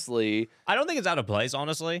 Honestly, I don't think it's out of place,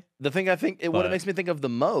 honestly. the thing what it makes me think of the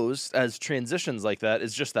most as transitions like that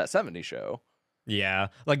is just that 70s show. Yeah.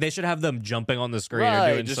 Like they should have them jumping on the screen or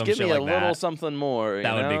Right, doing just some give shit me a like little that. something more.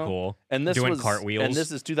 That would be cool. And this doing was cartwheels. And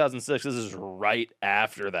this is 2006. This is right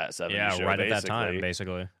after that 70s Yeah, show. right basically. at that time,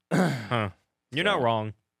 basically. Huh. You're not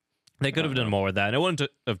wrong. They could have done more with that. And it wouldn't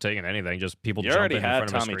have taken anything. Just people You jumping already in had front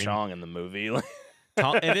of a Tommy screen. Chong in the movie.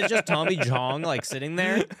 If it's just Tommy Chong like sitting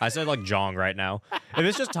there, I said like Jong right now. If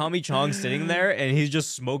it's just Tommy Chong sitting there and he's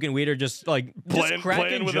just smoking weed or just like Playing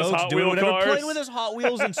cracking with his jokes, Hot doing Wheel whatever, cars. playing with his Hot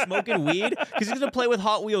Wheels and smoking weed because he's gonna play with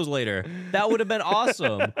Hot Wheels later. That would have been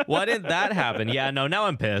awesome. Why didn't that happen? Yeah, no, now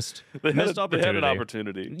I'm pissed. Missed opportunity. They had an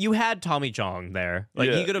opportunity. You had Tommy Chong there. Like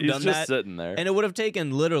Yeah, he could have he's done just that, sitting there. and it would have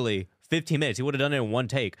taken literally 15 minutes. He would have done it in one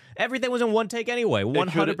take. Everything was in one take anyway.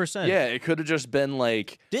 100%. Yeah, it could have just been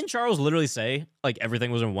like. Didn't Charles literally say like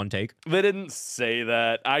everything was in one take? They didn't say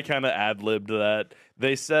that. I kind of ad-libbed that.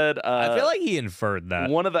 They said. I feel like he inferred that.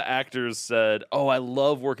 One of the actors said, "Oh, I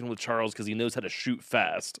love working with Charles because he knows how to shoot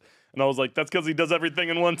fast." And I was like, "That's because he does everything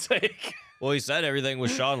in one take." Well, he said everything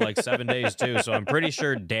was shot in like 7 days too, so I'm pretty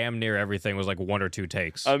sure damn near everything was like 1 or 2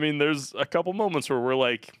 takes. I mean, there's a couple moments where we're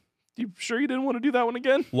like, "You sure you didn't want to do that one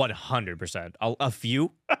again?" 100%. A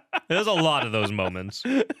few. There's a lot of those moments.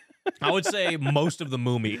 I would say most of the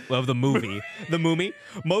movie, most of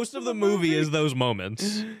the movie is those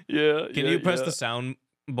moments. Yeah. Can you press the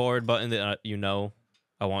soundboard button that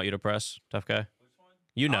I want you to press, tough guy?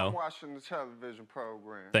 I'm watching the television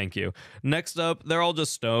program. Thank you. Next up, they're all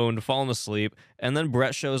just stoned, falling asleep, and then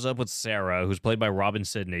Brett shows up with Sarah, who's played by Robin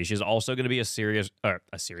Sidney. She's also going to be a series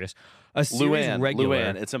regular.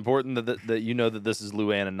 Luann. It's important that you know that this is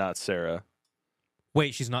Luann and not Sarah.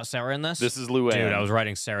 Wait, she's not Sarah in this? This is Luann. Dude, I was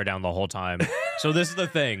writing Sarah down the whole time. So this is the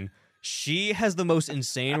thing. She has the most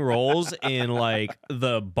insane roles in like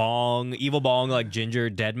the Evil Bong, like Ginger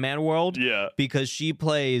Dead Man world. Yeah. Because she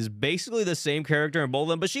plays basically the same character in both of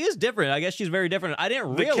them, but she is different. I guess she's very different. I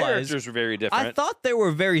didn't realize. The characters are very different. I thought they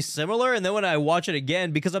were very similar, and then when I watch it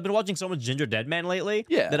again, because I've been watching so much Ginger Dead Man lately,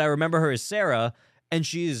 that I remember her as Sarah, and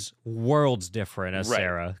she's worlds different as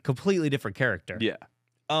Sarah. Completely different character. Yeah.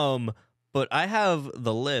 But I have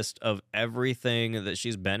the list of everything that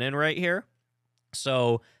she's been in right here.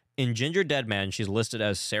 So in Ginger Dead Man, she's listed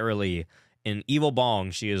as Sarah Lee. In Evil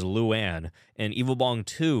Bong, she is Luann. In Evil Bong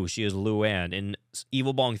 2, she is Luann. In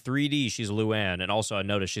Evil Bong 3D, she's Luann. And also, I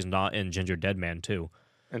noticed she's not in Ginger Dead Man 2.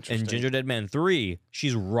 In Ginger Dead Man 3,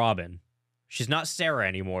 she's Robin. She's not Sarah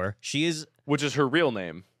anymore. She is... Which is her real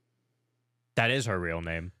name. That is her real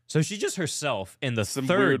name. So she's just herself in the Some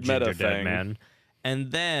third weird Ginger meta Dead thing. Man.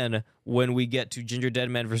 And then when we get to Ginger Dead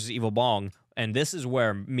Man versus Evil Bong, and this is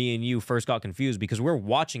where me and you first got confused because we're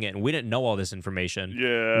watching it and we didn't know all this information.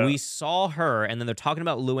 Yeah. We saw her and then they're talking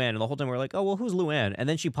about Luann and the whole time we're like, oh, well, who's Luann? And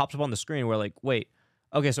then she pops up on the screen and we're like, wait,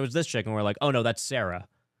 okay, so it's this chick. And we're like, oh, no, that's Sarah.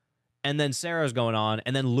 And then Sarah's going on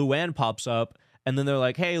and then Luann pops up and then they're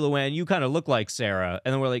like, hey, Luann, you kind of look like Sarah.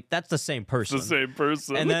 And then we're like, that's the same person. It's the same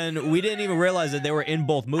person. And then we didn't even realize that they were in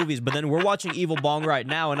both movies. But then we're watching Evil Bong right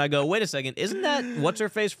now, and I go, wait a second, isn't that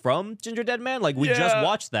what's-her-face from Ginger Dead Man? Like, we just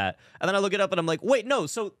watched that. And then I look it up, and I'm like, wait, no,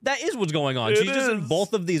 so that is what's going on. She's just in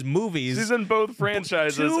both of these movies. She's in both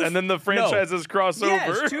franchises, and then the franchises cross over.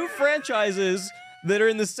 Yes, 2 franchises that are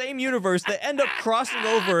in the same universe that end up crossing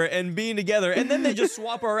over and being together, and then they just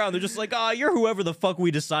swap around. They're just like, you're whoever the fuck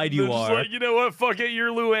we decide you They're just are. like, you know what? Fuck it,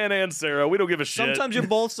 you're Luann and Sarah. We don't give a shit. Sometimes you're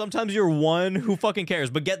both, sometimes you're one. Who fucking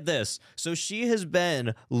cares? But get this. So she has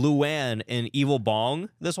been Luann in Evil Bong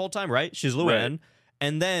this whole time, right? She's Luann. Right.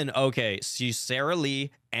 And then, okay, she's Sarah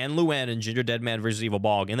Lee and Luann in Ginger Dead Man versus Evil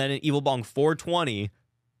Bong. And then in Evil Bong 420,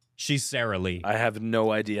 she's Sarah Lee. I have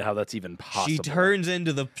no idea how that's even possible. She turns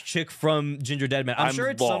into the chick from Ginger Dead Man. I'm sure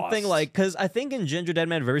it's lost. something like, because I think in Ginger Dead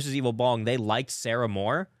Man versus Evil Bong, they liked Sarah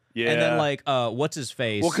more. Yeah. And then like, what's his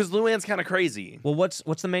face? Well, because Luann's kind of crazy. Well, what's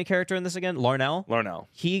the main character in this again? Larnell? Larnell.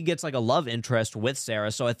 He gets like a love interest with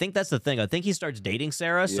Sarah. So I think that's the thing. I think he starts dating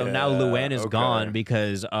Sarah. So Yeah, now Luann is okay. gone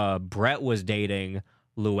because Brett was dating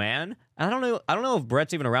Luann. I don't know if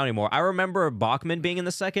Brett's even around anymore. I remember Bachman being in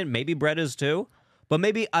the second. Maybe Brett is too. But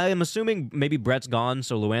maybe I am assuming maybe Brett's gone,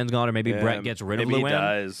 so Luann's gone, or maybe Brett gets rid of Maybe Luann. he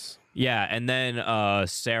dies. Yeah, and then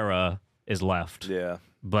Sarah is left. Yeah.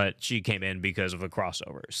 But she came in because of a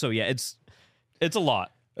crossover. So yeah, it's a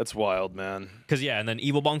lot. That's wild, man. Because yeah, and then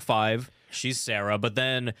Evil Bong 5, she's Sarah. But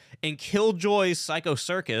then in Killjoy's Psycho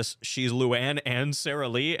Circus, she's Luann and Sarah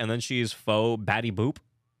Lee, and then she's faux Batty Boop.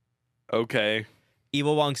 Okay.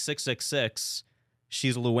 Evil Bong 666,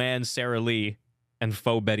 she's Luann, Sarah Lee, and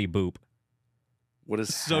faux Betty Boop. What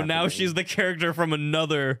is so happening? Now she's the character from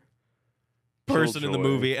another person in the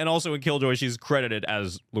movie, and also in Killjoy she's credited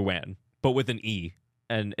as Luann, but with an E,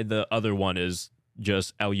 and the other one is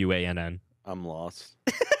just Luann. I'm lost.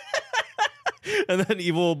 And then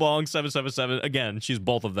Evil Bong 777 again, she's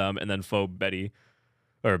both of them, and then faux Betty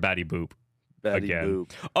or Batty Boop. Batty again.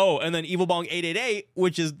 Boop. Oh, and then Evil Bong 888,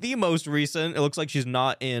 which is the most recent. It looks like she's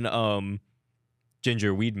not in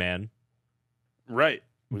Ginger Weed Man. Right.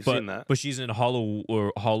 We've seen that. But she's in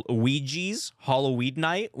Ouija's Halloween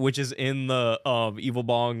Night, which is in the Evil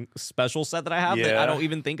Bong special set that I have that I don't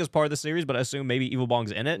even think is part of the series, but I assume maybe Evil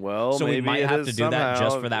Bong's in it. Well, so we might have to do that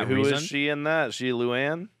just for that reason. Who is she in that? Is she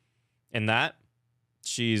Luann? In that,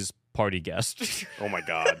 she's party guest. Oh my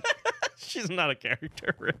god. She's not a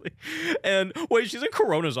character, really. And wait, she's in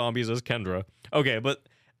Corona Zombies as Kendra. Okay,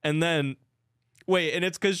 and then wait, and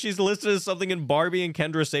it's because she's listed as something in Barbie and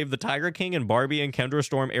Kendra Save the Tiger King and Barbie and Kendra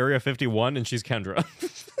Storm Area 51, and she's Kendra.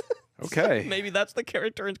 Okay. So maybe that's the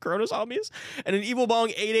character in Corona Zombies. And in Evil Bong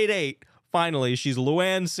 888, finally, she's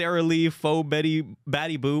Luann, Sarah Lee, faux Batty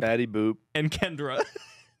Boop, and Kendra.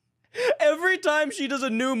 Every time she does a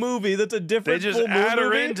new movie that's a different they just add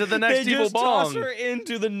her into the next Evil Bong. They just toss her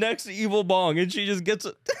into the next Evil Bong, and she just gets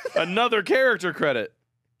another character credit.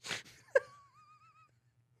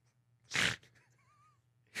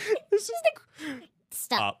 This is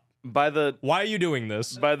Stop. Why are you doing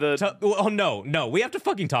this? Oh no, we have to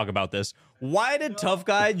fucking talk about this. Why did Tough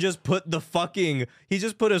Guy just put he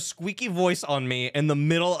just put a squeaky voice on me in the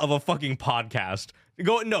middle of a fucking podcast?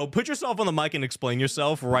 Put yourself on the mic and explain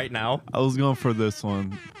yourself right now. I was going for this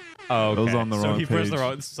one. Oh, okay. It was on the wrong page. So he pressed the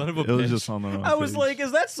wrong son of a bitch. It was just on the wrong I was page. like,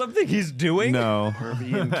 is that something he's doing? No.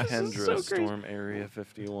 Barbie and Kendra so Storm Area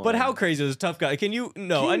 51. But how crazy is Tough Guy? Can you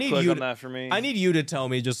I need click you on that for me? I need you to tell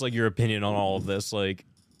me just like your opinion on all of this. Like,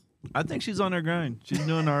 I think she's on her grind. She's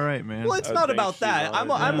doing all right, man. well, it's not about that.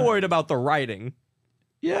 I'm worried about the writing.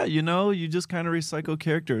 Yeah, you just kind of recycle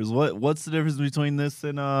characters. What's the difference between this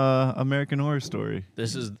and American Horror Story?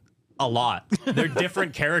 This is a lot. They're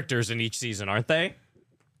different characters in each season, aren't they?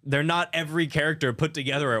 They're not every character put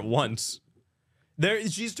together at once.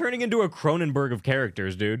 She's turning into a Cronenberg of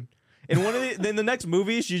characters, dude. In in the next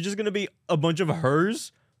movie, she's just gonna be a bunch of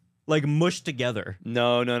hers, like mushed together.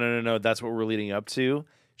 No. That's what we're leading up to.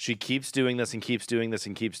 She keeps doing this and keeps doing this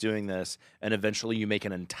and keeps doing this, and eventually you make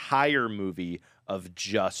an entire movie of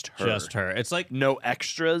just her. Just her. It's like no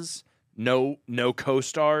extras, no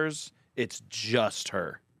co-stars. It's just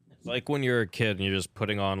her. It's like when you're a kid and you're just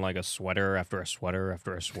putting on like a sweater after a sweater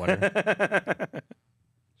after a sweater.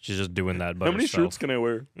 She's just doing that by How many herself. shirts can I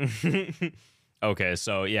wear? Okay,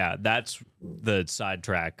 so yeah, that's the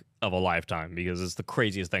sidetrack of a lifetime because it's the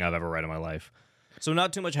craziest thing I've ever read in my life. So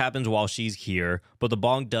not too much happens while she's here, but the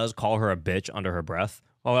Bong does call her a bitch under her breath.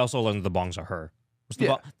 Oh, I also learned the Bong's are her.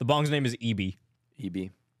 The Bong's name is EB.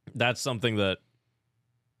 EB. That's something that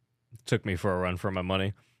took me for a run for my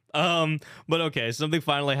money. But okay, something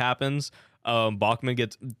finally happens. Bachman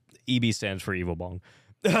gets... EB stands for Evil Bong.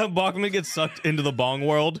 Bachman gets sucked into the Bong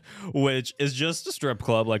world, which is just a strip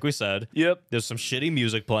club, like we said. Yep. There's some shitty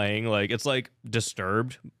music playing. Like, it's like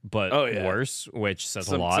Disturbed, but worse, which says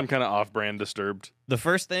a lot. Some kind of off-brand Disturbed. The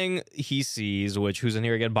first thing he sees, who's in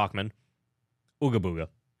here again? Bachman. Ooga Booga.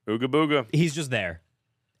 Ooga Booga. He's just there.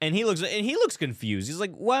 And he looks confused. He's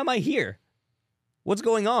like, why am I here? What's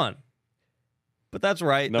going on? But that's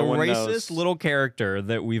right. No one racist knows. little character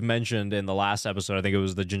that we've mentioned in the last episode, I think it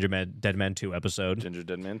was the Dead Man 2 episode. Ginger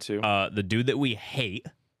Dead Man 2. The dude that we hate.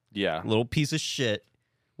 Yeah. Little piece of shit.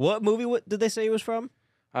 What movie did they say he was from?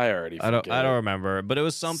 I already forget. I don't remember, but it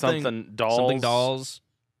was something Dolls. Something Dolls.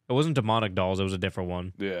 It wasn't Demonic Dolls, it was a different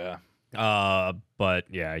one. Yeah. But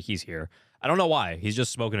yeah, he's here. I don't know why. He's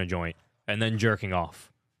just smoking a joint and then jerking off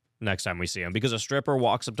next time we see him, because a stripper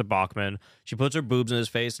walks up to Bachman. She puts her boobs in his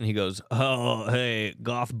face and he goes, oh, hey,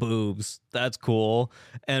 goth boobs. That's cool.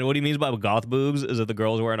 And what he means by goth boobs is that the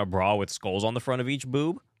girl's wearing a bra with skulls on the front of each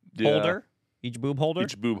boob holder. Each boob holder?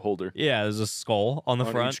 Each boob holder. Yeah, there's a skull on the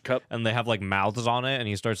front. Each cup. And they have like mouths on it, and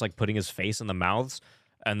he starts like putting his face in the mouths.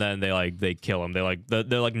 And then they kill him.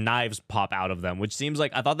 They're like knives pop out of them, which seems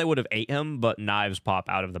like I thought they would have ate him, but knives pop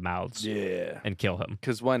out of the mouths. Yeah. And kill him.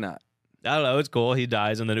 Because why not? I don't know. It's cool. He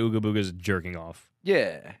dies, and then Ooga Booga's jerking off.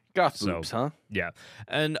 Yeah, goth boobs, huh? Yeah.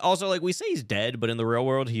 And also, like, we say he's dead, but in the real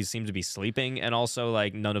world, he seems to be sleeping. And also,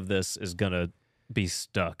 like, none of this is going to be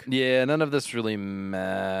stuck. Yeah, none of this really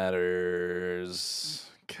matters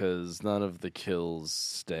because none of the kills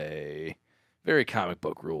stay. Very comic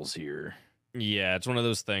book rules here. Yeah, it's one of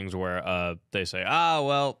those things where they say,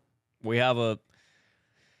 well, we have a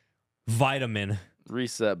vitamin.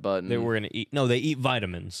 Reset button. They were going to eat. No, they eat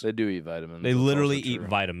vitamins. They do eat vitamins. They literally eat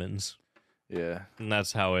vitamins. Yeah. And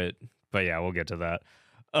that's how it, but yeah, we'll get to that.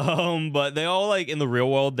 But they all, like, in the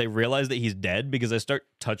real world, they realize that he's dead because they start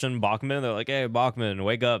touching Bachman. They're like, hey, Bachman,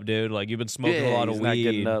 wake up, dude. Like, you've been smoking a lot of weed. Not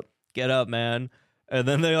getting up. Get up, man. And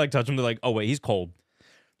then they, like, touch him. They're like, oh, wait, he's cold.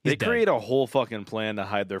 He's dead. Create a whole fucking plan to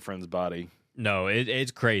hide their friend's body. No,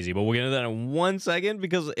 it's crazy, but we'll get into that in 1 second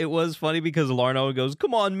because it was funny because Larno goes,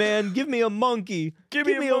 come on, man, give me a monkey. Give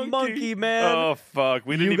me a monkey, man. Oh, fuck.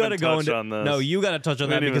 We didn't even touch on this. No, you got to touch on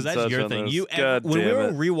that because that's your thing. When we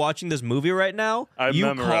were rewatching this movie right now,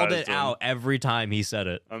 you called it out every time he said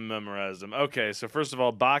it. I memorized him. Okay, so first of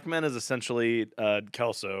all, Bachman is essentially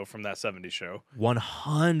Kelso from That 70s Show.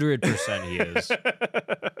 100% he is.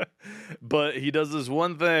 But he does this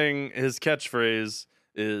one thing, his catchphrase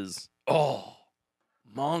is... Oh,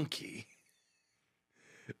 monkey.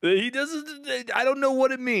 He does it. I don't know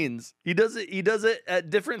what it means. He does it at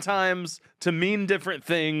different times to mean different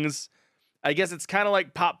things. I guess it's kind of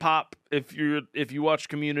like pop if you watch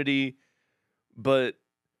Community, but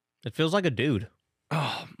it feels like a dude.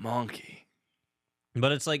 Oh, monkey.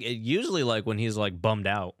 But it's like usually like when he's like bummed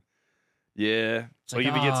out. Yeah. It's like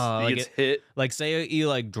if he gets hit. Like say you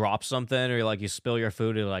like drop something or like you spill your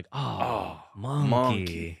food, and you're like,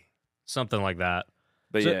 monkey. Something like that.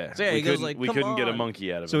 But he goes like, we couldn't get a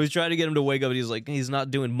monkey out of him. So he's trying to get him to wake up, and he's like, he's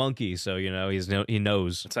not doing monkey. So he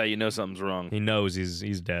knows. That's how you know something's wrong. He knows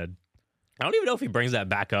he's dead. I don't even know if he brings that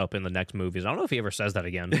back up in the next movies. I don't know if he ever says that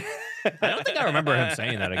again. I don't think I remember him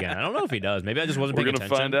saying that again. I don't know if he does. Maybe I just wasn't paying attention.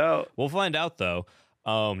 We're gonna find out. We'll find out though.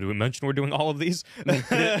 Did we mention we're doing all of these?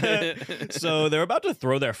 So they're about to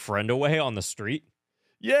throw their friend away on the street.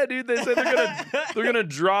 Yeah, dude. They said they're gonna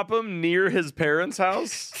drop him near his parents'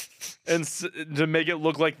 house, and to make it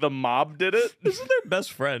look like the mob did it. This is their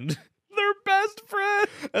best friend. Their best friend.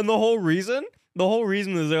 And the whole reason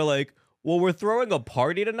is they're like, well, we're throwing a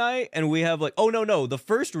party tonight, and we have like, oh no. The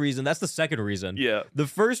first reason, that's the second reason. Yeah. The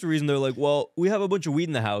first reason they're like, well, we have a bunch of weed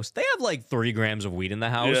in the house. They have like 3 grams of weed in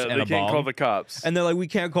the house. Yeah, and they can't call the cops. And they're like, we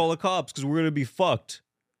can't call the cops because we're gonna be fucked.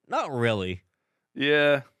 Not really.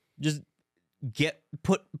 Yeah. Just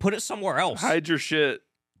put it somewhere else. Hide your shit.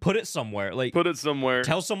 Put it somewhere. Like put it somewhere.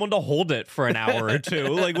 Tell someone to hold it for an hour or two.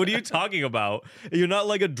 Like, what are you talking about? You're not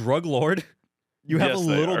like a drug lord. You have a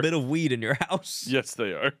little bit of weed in your house. Yes,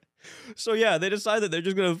 they are. So yeah, they decide that they're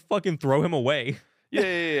just gonna fucking throw him away.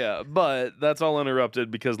 Yeah. But that's all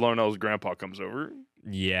interrupted because Larnell's grandpa comes over.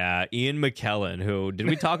 Yeah, Ian McKellen, who, did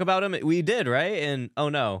we talk about him? We did, right? And oh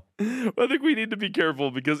no. I think we need to be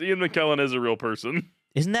careful because Ian McKellen is a real person.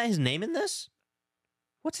 Isn't that his name in this?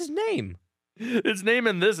 What's his name? His name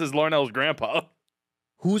in this is Larnell's grandpa.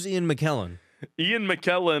 Who's Ian McKellen? Ian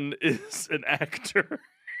McKellen is an actor.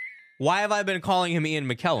 Why have I been calling him Ian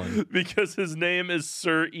McKellen? Because his name is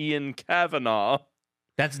Sir Ian Kavanagh.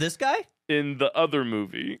 That's this guy? In the other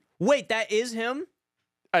movie. Wait, that is him?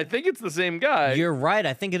 I think it's the same guy. You're right.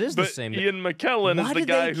 I think it is the same. Ian McKellen is the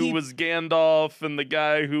guy who was Gandalf and the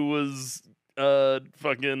guy who was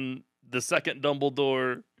fucking the second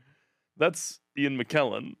Dumbledore. That's Ian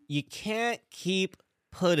McKellen. You can't keep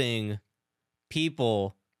putting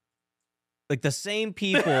people, like the same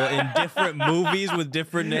people in different movies with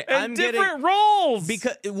different names. And different roles.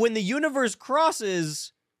 Because when the universe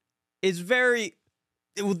crosses, it's very...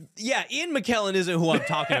 Ian McKellen isn't who I'm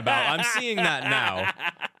talking about. I'm seeing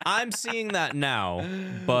that now.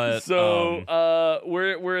 But so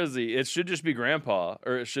where is he? It should just be Grandpa,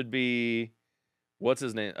 or it should be what's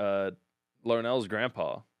his name? Larnell's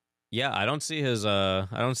grandpa. Yeah, I don't see his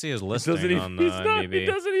listing on IMDb. He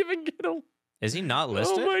doesn't even get a. Is he not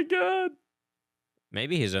listed? Oh my god.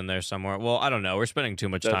 Maybe he's in there somewhere. Well, I don't know. We're spending too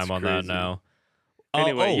much time on that now.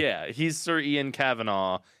 Anyway, yeah, he's Sir Ian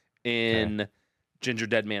Kavanagh in Ginger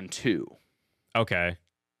Dead Man 2. Okay.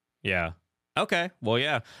 Yeah. Okay. Well,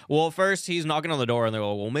 yeah. Well, first he's knocking on the door and they're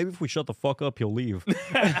like, well, maybe if we shut the fuck up, he'll leave. Which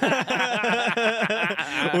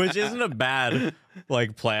isn't a bad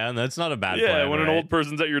plan. That's not a bad plan. Yeah, when an old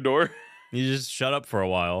person's at your door. You just shut up for a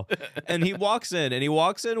while. And he walks in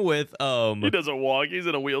with He doesn't walk, he's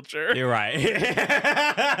in a wheelchair. You're right.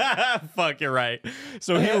 Fuck, you're right.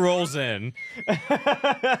 So he rolls in.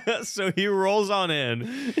 So he rolls on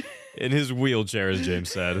in his wheelchair, as James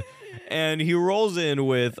said. And he rolls in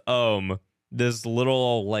with this little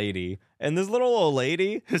old lady. And this little old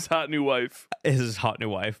lady, his hot new wife.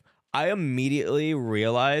 I immediately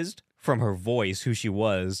realized from her voice who she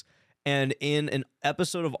was. And in an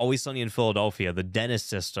episode of Always Sunny in Philadelphia, the dentist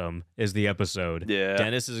system is the episode. Yeah.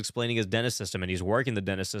 Dennis is explaining his dentist system, and he's working the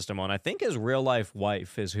dentist system on, I think his real life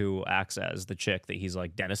wife is who acts as the chick that he's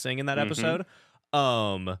like dentisting in that episode.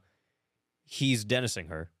 He's dentisting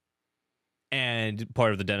her. And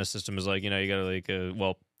part of the dentist system is like, you gotta like,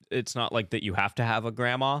 well, it's not like that you have to have a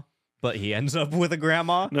grandma, but he ends up with a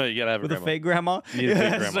grandma. No, you gotta have a fake grandma. You need a fake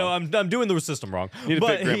grandma. So I'm doing the system wrong.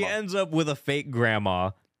 But he ends up with a fake grandma.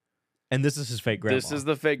 And this is his fake grandma. This is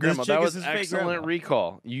the fake grandma. That was excellent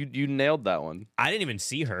recall. You nailed that one. I didn't even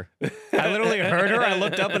see her. I literally heard her. I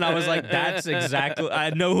looked up and I was like, that's exactly, I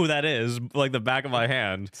know who that is, like the back of my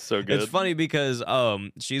hand. So good. It's funny because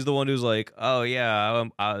she's the one who's like, oh yeah,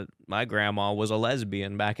 my grandma was a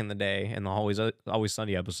lesbian back in the day in the Always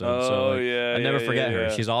Sunny episode. So I never forget her.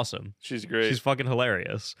 She's awesome. She's great. She's fucking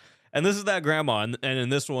hilarious. And this is that grandma. And in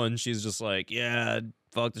this one, she's just like, yeah,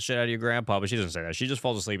 fuck the shit out of your grandpa. But she doesn't say that. She just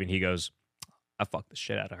falls asleep and he goes, I fucked the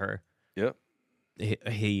shit out of her. Yep.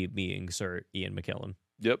 He being Sir Ian McKellen.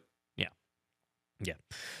 Yep. Yeah.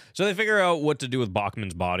 So they figure out what to do with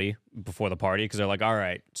Bachman's body before the party because they're like, all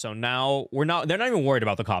right, so now they're not even worried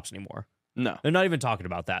about the cops anymore. No. They're not even talking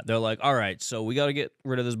about that. They're like, all right, so we got to get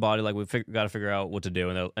rid of this body. Like, we've got to figure out what to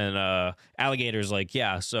do. And Alligator's like,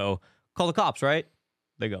 yeah, so call the cops, right?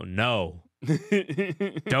 They go, no.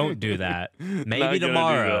 Don't do that. Maybe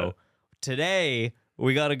tomorrow. Today,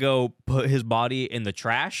 we got to go put his body in the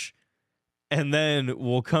trash, and then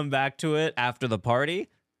we'll come back to it after the party,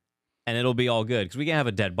 and it'll be all good. Because we can't have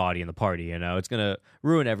a dead body in the party, It's going to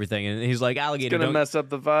ruin everything. And he's like, Alligator, it's going to mess up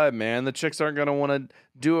the vibe, man. The chicks aren't going to want to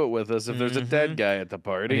do it with us if there's a dead guy at the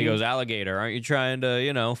party. And he goes, Alligator, aren't you trying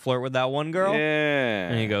to, flirt with that one girl? Yeah.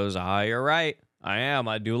 And he goes, you're right. I am.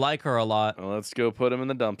 I do like her a lot. Well, let's go put him in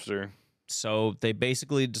the dumpster. So they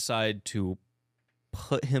basically decide to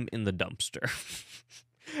put him in the dumpster.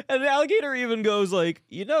 And the Alligator even goes like,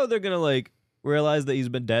 they're going to like realize that he's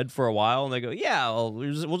been dead for a while. And they go, yeah, well,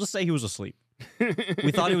 we'll just say he was asleep.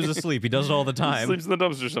 We thought he was asleep. He does it all the time. He sleeps in the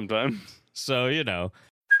dumpster sometimes. So,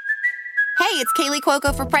 Hey, it's Kaylee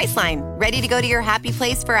Cuoco for Priceline. Ready to go to your happy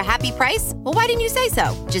place for a happy price? Well, why didn't you say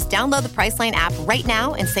so? Just download the Priceline app right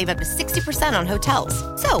now and save up to 60% on hotels.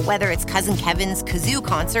 So whether it's Cousin Kevin's Kazoo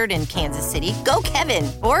Concert in Kansas City, go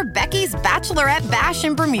Kevin, or Becky's Bachelorette Bash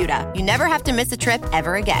in Bermuda, you never have to miss a trip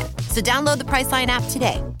ever again. So download the Priceline app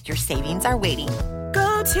today. Your savings are waiting.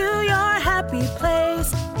 Go to your happy place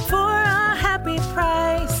for a happy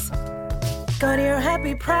price. Go to your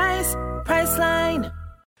happy price, Priceline.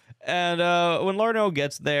 And when Larnell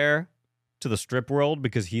gets there to the strip world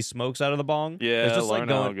because he smokes out of the bong, it's just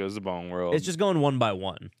Larnell goes to bong world. It's just going one by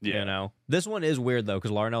one. Yeah. This one is weird though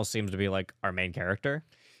because Larnell seems to be like our main character.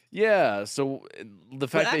 Yeah. So the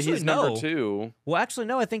fact that he's number 2. Well, actually,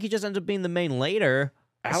 no. I think he just ends up being the main later.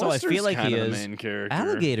 Alistair's so I feel like he is the main character.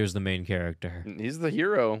 Alligator's the main character. He's the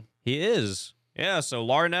hero. He is. Yeah. So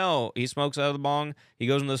Larnell, he smokes out of the bong. He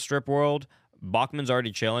goes into the strip world. Bachman's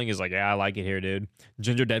already chilling. He's like, yeah, I like it here, dude.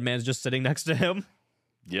 Ginger Deadman's just sitting next to him.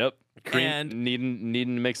 Yep. Cream, and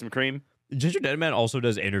needing to make some cream. Ginger Deadman also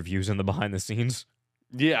does interviews in the behind the scenes.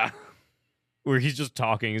 Yeah. Where he's just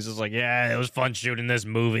talking. He's just like, yeah, it was fun shooting this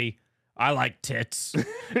movie. I like tits.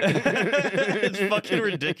 It's fucking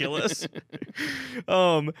ridiculous.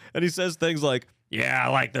 And he says things like, yeah, I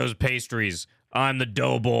like those pastries. I'm the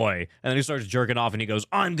doughboy. And then he starts jerking off and he goes,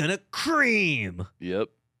 I'm gonna cream. Yep.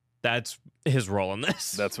 That's his role in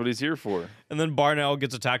this. That's what he's here for. And then Barnell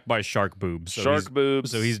gets attacked by shark boobs.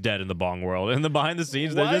 So he's dead in the bong world. And the behind the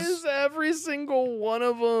scenes, why is every single one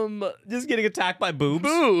of them just getting attacked by boobs?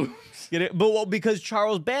 Because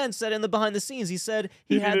Charles Band said in the behind the scenes, he said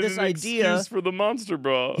he had this idea excuse for the monster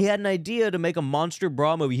bra. He had an idea to make a monster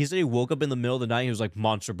bra movie. He said he woke up in the middle of the night and he was like,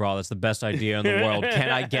 monster bra, that's the best idea in the world. Can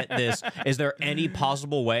I get this? Is there any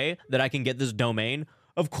possible way that I can get this domain?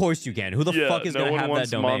 Of course you can. Who the fuck is going to have that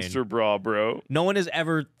domain? Monster bra, bro. No one has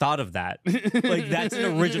ever thought of that. Like, that's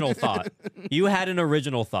an original thought. You had an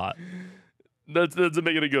original thought. That's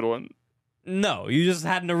making it a good one. No, you just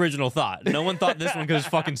had an original thought. No one thought this one because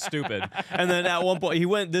it's fucking stupid. And then at one point, he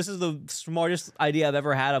went, this is the smartest idea I've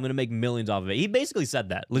ever had. I'm going to make millions off of it. He basically said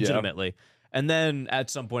that, legitimately. Yeah. And then at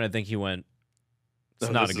some point, I think he went,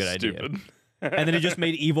 it's not a good idea. And then he just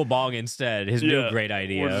made Evil Bong instead, his new great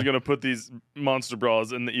idea. We're just going to put these monster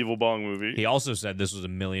bras in the Evil Bong movie. He also said this was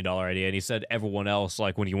 $1 million idea, and he said everyone else,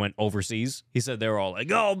 like when he went overseas, he said they were all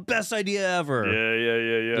like, oh, best idea ever.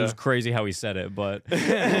 Yeah. It was crazy how he said it, but...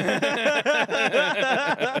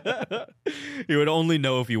 You would only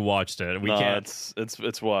know if you watched it. We can't.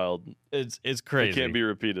 It's wild. It's crazy. It can't be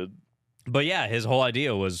repeated. But yeah, his whole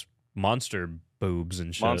idea was monster boobs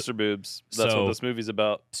and shit. Monster boobs. That's what this movie's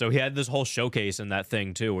about. So he had this whole showcase in that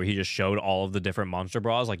thing too, where he just showed all of the different monster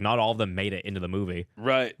bras. Like not all of them made it into the movie.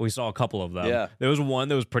 Right. We saw a couple of them. Yeah. There was one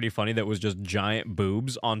that was pretty funny that was just giant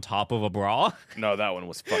boobs on top of a bra. No, that one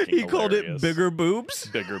was fucking He called it bigger boobs.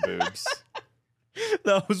 Bigger boobs.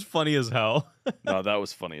 That was funny as hell. No, that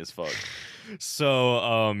was funny as fuck.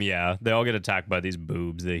 So, yeah, they all get attacked by these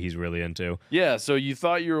boobs that he's really into. Yeah, so you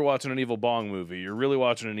thought you were watching an evil bong movie. You're really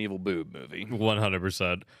watching an evil boob movie.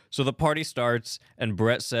 100%. So the party starts, and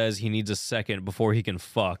Brett says he needs a second before he can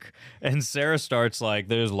fuck. And Sarah starts like,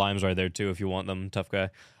 there's limes right there too if you want them, tough guy.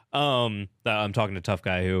 I'm talking to tough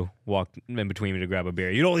guy who walked in between me to grab a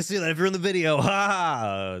beer. You'd only see that if you're in the video.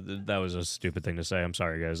 Ha! That was a stupid thing to say. I'm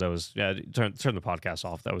sorry, guys. That was turn the podcast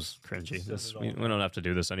off. That was cringy. We don't have to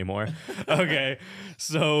do this anymore. Okay.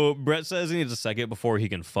 So Brett says he needs a second before he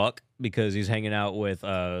can fuck because he's hanging out with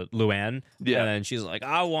Luann. Yeah. And she's like,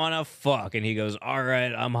 I wanna fuck, and he goes, all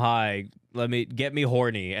right, I'm high. Get me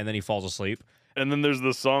horny, and then he falls asleep. And then there's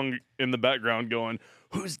the song in the background going,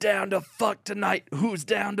 who's down to fuck tonight? Who's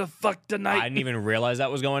down to fuck tonight? I didn't even realize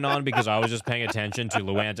that was going on because I was just paying attention to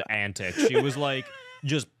Luann's antics. She was like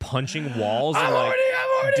just punching walls and like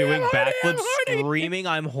doing backflips, screaming,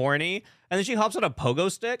 I'm horny. And then she hops on a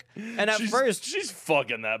pogo stick. And at first, she's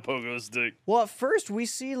fucking that pogo stick. Well, at first we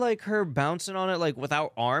see like her bouncing on it like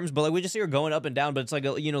without arms, but like we just see her going up and down. But it's like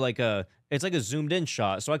it's like a zoomed in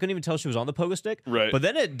shot, so I couldn't even tell she was on the pogo stick. Right. But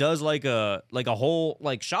then it does like a whole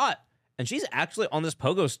like shot. And she's actually on this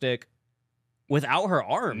pogo stick without her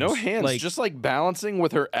arms. No hands, just like balancing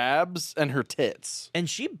with her abs and her tits. And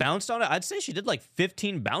she bounced on it. I'd say she did like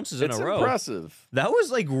 15 bounces in a row. It's impressive. That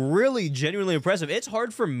was like really genuinely impressive. It's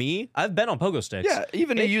hard for me. I've been on pogo sticks. Yeah,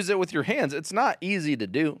 even to use it with your hands, it's not easy to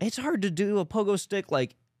do. It's hard to do a pogo stick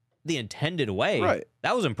like the intended way. Right.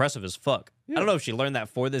 That was impressive as fuck. Yeah. I don't know if she learned that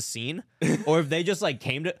for this scene or if they just like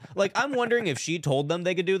came to like I'm wondering if she told them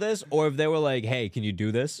they could do this or if they were like, "Hey, can you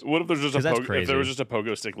do this?" What if there's just if there was just a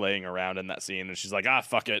pogo stick laying around in that scene and she's like, "Ah,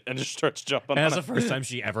 fuck it," and just starts jumping and on that's it. the first time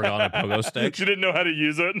she ever got on a pogo stick. She didn't know how to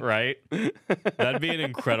use it. Right? That'd be an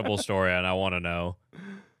incredible story and I want to know.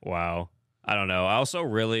 Wow. I don't know. I also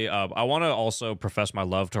really I want to also profess my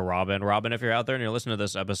love to Robin. Robin, if you're out there and you're listening to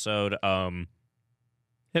this episode,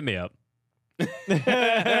 hit me up.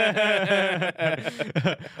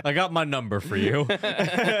 I got my number for you.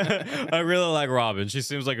 I really like Robin. She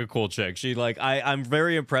seems like a cool chick. I'm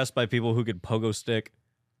very impressed by people who could pogo stick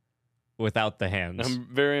without the hands. I'm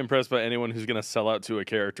very impressed by anyone who's going to sell out to a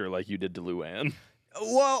character like you did to Luann.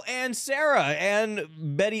 Well, and Sarah and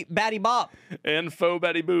Batty Bop and faux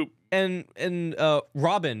Betty Boop and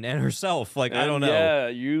Robin and herself. Like, I don't know. Yeah,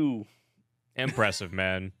 you impressive,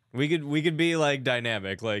 man. We could be like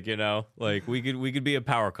dynamic, like, you know, like we could be a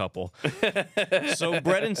power couple. So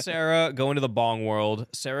Brett and Sarah go into the bong world.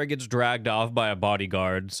 Sarah gets dragged off by a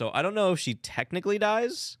bodyguard. So I don't know if she technically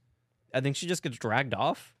dies. I think she just gets dragged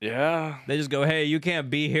off. Yeah. They just go, "Hey, you can't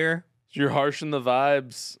be here. You're harshing the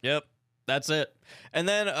vibes." Yep. That's it. And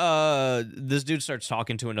then this dude starts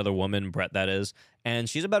talking to another woman, Brett that is, and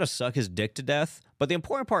she's about to suck his dick to death. But the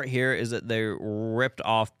important part here is that they ripped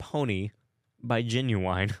off Pony by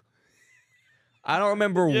Genuine. I don't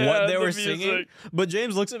remember what they were singing, but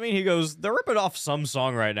James looks at me and he goes, "They're ripping off some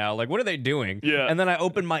song right now. Like, what are they doing?" Yeah. And then I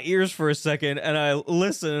open my ears for a second and I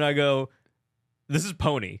listen and I go, "This is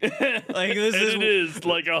Pony." Like this is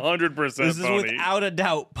like 100% Pony. This is without a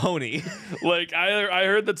doubt Pony. Like I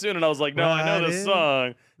heard the tune and I was like, "No, I know this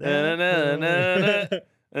song." And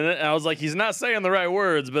I was like, "He's not saying the right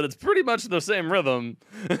words, but it's pretty much the same rhythm."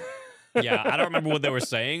 Yeah, I don't remember what they were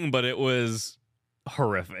saying, but it was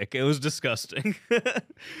horrific. It was disgusting.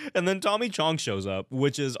 And then Tommy Chong shows up,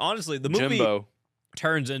 which is honestly the movie Jimbo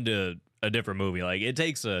turns into a different movie. Like it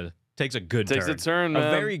takes a good turn. Takes a turn, man.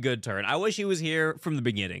 A very good turn. I wish he was here from the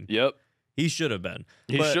beginning. Yep. He should have been.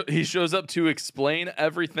 He shows up to explain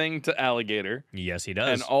everything to Alligator. Yes, he does.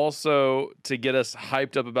 And also to get us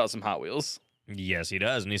hyped up about some Hot Wheels. Yes, he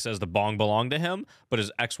does. And he says the bong belonged to him, but his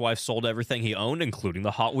ex-wife sold everything he owned, including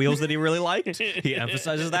the Hot Wheels that he really liked. He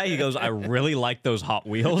emphasizes that. He goes, "I really like those Hot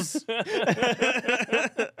Wheels." And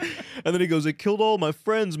then he goes, "It killed all my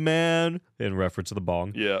friends, man," in reference to the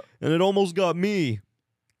bong. Yeah. "And it almost got me.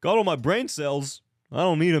 Got all my brain cells. I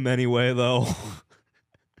don't need them anyway, though."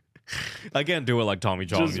 I can't do it like Tommy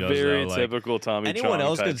Chong Just does. Very though. typical Tommy Chong. Anyone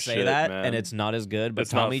else could say shit, that, man. and it's not as good. But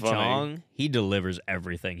it's Tommy Chong, he delivers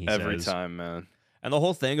everything he every says. time, man. And the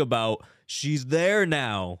whole thing about she's there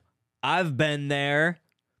now. I've been there.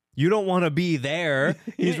 You don't want to be there.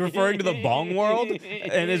 He's referring to the bong world.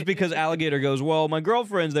 And it's because Alligator goes, well, my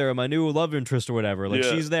girlfriend's there, my new love interest or whatever. Like,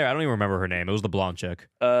 she's there. I don't even remember her name. It was the blonde chick.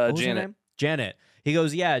 Janet. Janet. He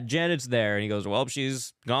goes, yeah, Janet's there. And he goes, well,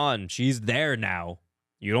 she's gone. She's there now.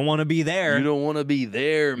 You don't want to be there. You don't want to be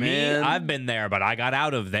there, man. Me, I've been there, but I got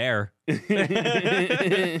out of there. I think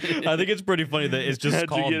it's pretty funny that it's just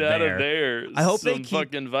called to get out of there. I hope they keep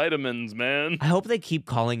fucking vitamins, man. I hope they keep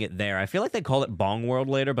calling it there. I feel like they call it Bong World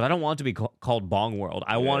later, but I don't want it to be called Bong World.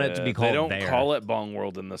 I want it to be called there. They don't call it Bong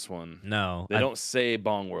World in this one. No. They don't say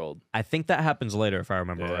Bong World. I think that happens later, if I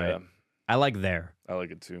remember right. I like there. I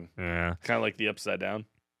like it too. Yeah. Kind of like the Upside Down.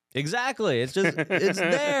 Exactly. It's just, it's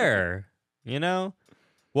there. You know?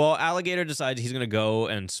 Well, Alligator decides he's going to go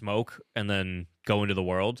and smoke and then go into the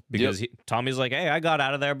world because Tommy's like, hey, I got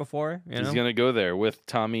out of there before. You know? He's going to go there with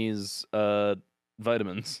Tommy's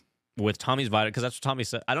vitamins. With Tommy's vitamins, because that's what Tommy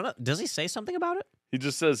said. I don't know. Does he say something about it? He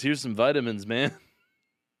just says, here's some vitamins, man.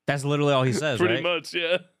 That's literally all he says, Pretty right? much,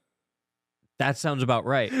 yeah. That sounds about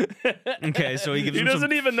right. Okay, so he gives him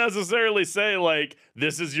doesn't even necessarily say, like,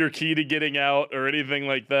 this is your key to getting out or anything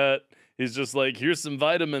like that. He's just like, here's some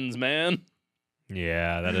vitamins, man.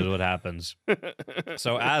 Yeah, that is what happens.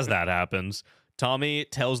 So as that happens, Tommy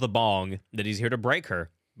tells the bong that he's here to break her.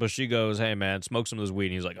 But she goes, hey, man, smoke some of this weed.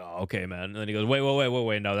 And he's like, oh, okay, man. And then he goes,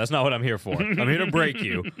 wait. No, that's not what I'm here for. I'm here to break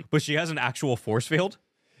you. But she has an actual force field.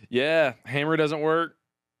 Yeah, hammer doesn't work.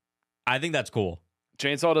 I think that's cool.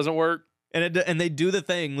 Chainsaw doesn't work. And they do the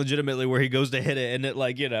thing legitimately where he goes to hit it and it,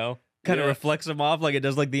 like, you know, kind of reflects him off like it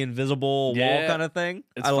does like the invisible wall kind of thing.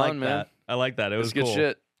 It's fun, like man. That. I like that. It was good cool.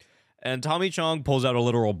 Shit. And Tommy Chong pulls out a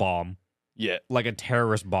literal bomb. Yeah. Like a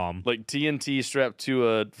terrorist bomb. Like TNT strapped to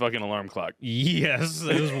a fucking alarm clock. Yes.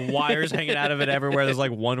 There's wires hanging out of it everywhere. There's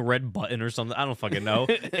like one red button or something. I don't fucking know.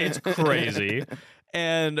 It's crazy.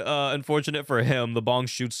 And unfortunate for him, the bong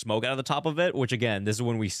shoots smoke out of the top of it, which again, this is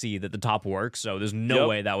when we see that the top works. So there's no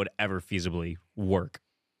way that would ever feasibly work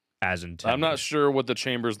as intended. I'm not sure what the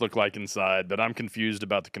chambers look like inside, but I'm confused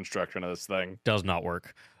about the construction of this thing. Does not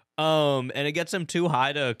work. And it gets him too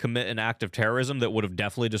high to commit an act of terrorism that would have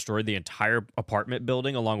definitely destroyed the entire apartment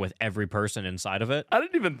building along with every person inside of it. I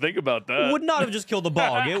didn't even think about that. Would not have just killed the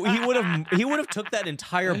bong. He would have took that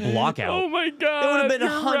entire block out. Oh my god! There would have been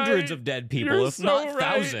hundreds of dead people, if not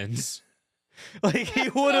thousands. Like he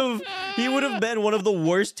would have been one of the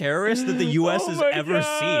worst terrorists that the U.S. has ever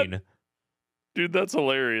seen. Dude, that's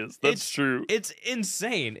hilarious. That's true. It's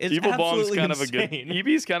insane. It's Evil Bong's kind insane. of a good.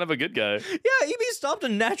 EB's kind of a good guy. Yeah, EB stopped a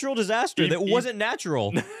natural disaster that wasn't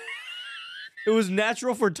natural. It was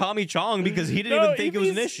natural for Tommy Chong because he didn't even think it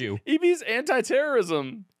was an issue. EB's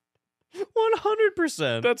anti-terrorism.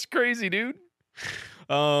 100%. That's crazy, dude.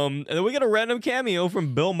 And then we get a random cameo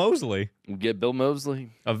from Bill Moseley. We get Bill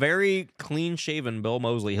Moseley. A very clean-shaven Bill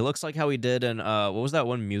Moseley. He looks like how he did in, what was that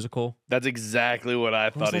one musical? That's exactly what I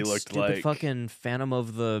thought he looked like. Fucking Phantom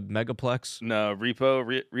of the Megaplex? No, Repo,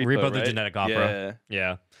 right? the Genetic Opera.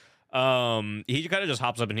 Yeah. He kind of just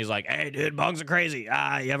hops up and he's like, hey, dude, bongs are crazy. You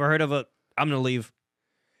ever heard of it? I'm going to leave.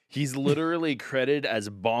 He's literally credited as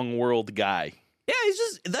Bong World Guy. Yeah,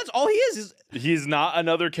 that's all he is. He's not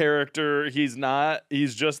another character. He's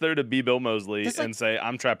just there to be Bill Moseley and say,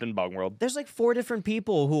 I'm trapped in Bong World. There's like 4 different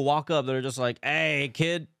people who walk up that are just like, hey,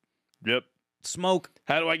 kid. Yep. Smoke.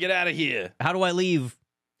 How do I get out of here? How do I leave?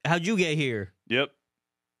 How'd you get here? Yep.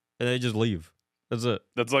 And they just leave. That's it.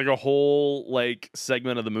 That's like a whole like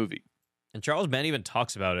segment of the movie. And Charles Band even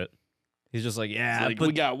talks about it. He's just like, yeah. Like,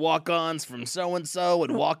 we got walk-ons from so-and-so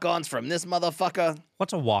and walk-ons from this motherfucker.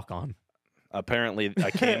 What's a walk-on? Apparently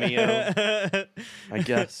a cameo, I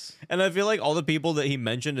guess. And I feel like all the people that he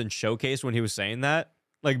mentioned and showcased when he was saying that,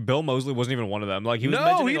 like Bill Moseley wasn't even one of them. Like he was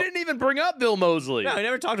he didn't even bring up Bill Moseley. No, he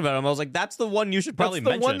never talked about him. I was like, that's the one you should probably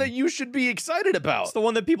mention. That's the one that you should be excited about. It's the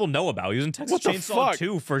one that people know about. He was in Texas Chainsaw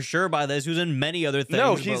 2 for sure by this. He was in many other things.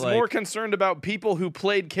 No, he's more concerned about people who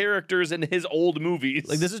played characters in his old movies.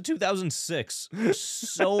 Like this is 2006.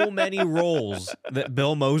 So many roles that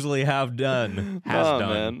Bill Moseley have done.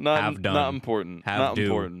 Man. Not important.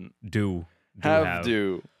 Do.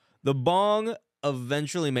 The bong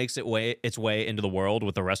eventually makes its way into the world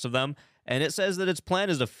with the rest of them, and it says that its plan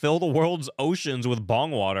is to fill the world's oceans with bong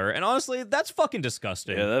water. And honestly, that's fucking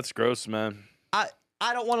disgusting. Yeah, that's gross, man. I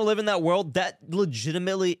don't want to live in that world. That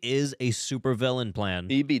legitimately is a supervillain plan.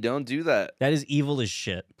 EB, don't do that. That is evil as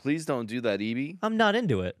shit. Please don't do that, EB. I'm not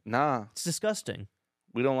into it. Nah. It's disgusting.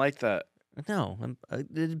 We don't like that. No,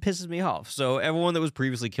 it pisses me off. So everyone that was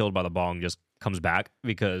previously killed by the bong just comes back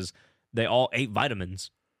because they all ate vitamins.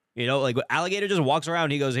 You know, like Alligator just walks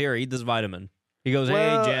around. He goes, here, eat this vitamin. He goes,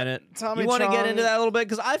 Well, hey, Janet, Tommy you want to get Chong- into that a little bit?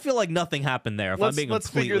 Because I feel like nothing happened there, if I'm being Let's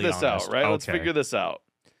completely figure this honest. out, right? Let's Okay. figure this out.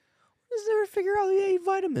 Does they ever figure out they ate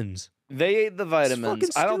vitamins? They ate the vitamins. fucking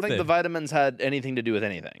I don't think the stupid. vitamins had anything to do with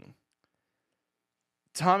anything.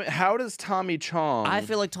 How does Tommy Chong... I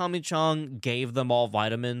feel like Tommy Chong gave them all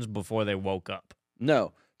vitamins before they woke up.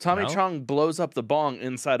 No. Tommy No? Chong blows up the bong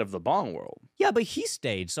inside of the bong world. Yeah, but he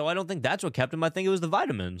stayed, so I don't think that's what kept him. I think it was the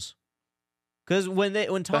vitamins. Because when But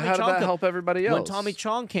Tommy how did Chong that help everybody else? when Tommy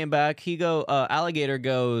Chong came back, Alligator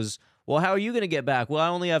goes, well, how are you going to get back? Well, I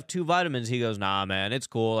only have 2 vitamins. He goes, nah, man, it's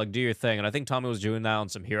cool. Like, do your thing. And I think Tommy was doing that on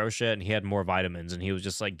some hero shit, and he had more vitamins, and he was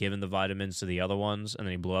just, like, giving the vitamins to the other ones, and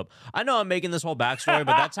then he blew up. I know I'm making this whole backstory,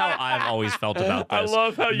 but that's how I've always felt about this. I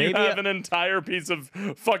love how you Maybe have an entire piece of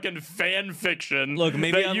fucking fan fiction Look,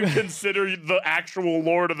 maybe that you consider the actual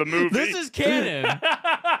lore of the movie. This is canon.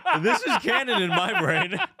 This is canon in my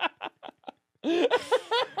brain. All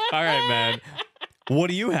right, man. What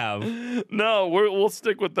do you have? No, we'll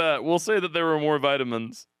stick with that. We'll say that there were more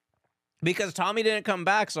vitamins. Because Tommy didn't come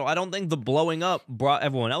back, so I don't think the blowing up brought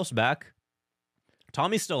everyone else back.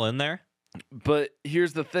 Tommy's still in there. But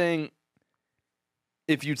here's the thing.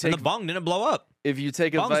 If you And take the bong didn't blow up. if you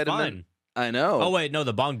take a Bong's vitamin, fine. I know. Oh wait, no,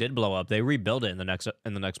 the bong did blow up. They rebuilt it in the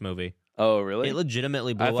next movie. Oh, really? It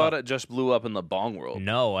legitimately blew I up. thought it just blew up in the bong world.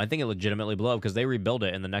 No, I think it legitimately blew up because they rebuilt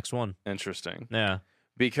it in the next one. Interesting. Yeah.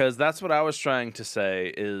 Because that's what I was trying to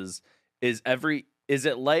say is it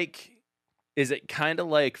kind of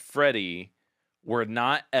like Freddy, where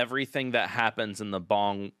not everything that happens in the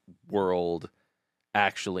bong world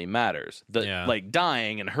actually matters. Yeah. Like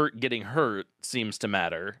dying and getting hurt seems to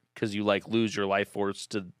matter because you like lose your life force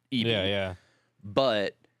to eating. Yeah.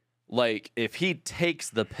 But like if he takes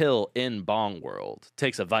the pill in bong world,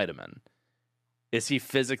 takes a vitamin, is he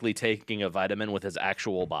physically taking a vitamin with his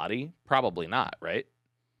actual body? Probably not, right?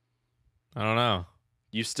 I don't know.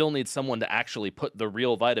 You still need someone to actually put the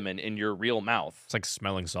real vitamin in your real mouth. It's like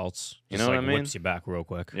smelling salts. You Just know what like I mean? whips you back real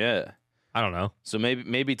quick. Yeah. I don't know. So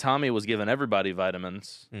maybe Tommy was giving everybody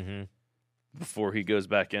vitamins Mm-hmm. before he goes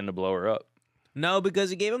back in to blow her up. No,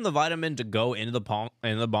 because he gave him the vitamin to go into the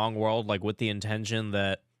bong world, like with the intention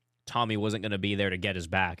that Tommy wasn't going to be there to get his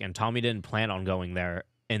back, and Tommy didn't plan on going there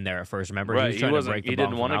at first. Remember, Right, he was trying to break the he bong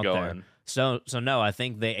didn't from want to out go there. in. So no, I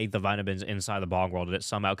think they ate the vitamins inside the bong world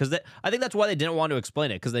somehow because I think that's why they didn't want to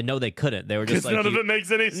explain it because they know they couldn't. They were just like, none of it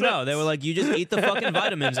makes any sense. No, they were like, you just eat the fucking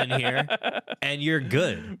vitamins in here, and you're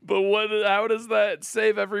good. But how does that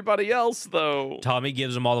save everybody else though? Tommy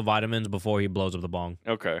gives him all the vitamins before he blows up the bong.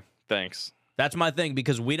 Okay, thanks. That's my thing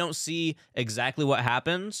because we don't see exactly what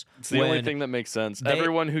happens. It's the only thing that makes sense.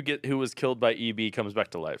 Everyone who was killed by EB comes back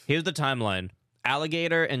to life. Here's the timeline.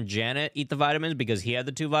 Alligator and Janet eat the vitamins because he had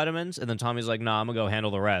the 2 vitamins, and then Tommy's like, nah, I'm gonna go handle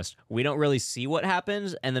the rest. We don't really see what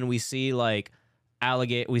happens, and then we see like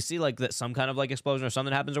that some kind of like explosion or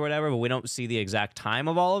something happens or whatever, but we don't see the exact time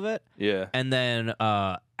of all of it. Yeah. And then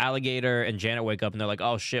Alligator and Janet wake up and they're like,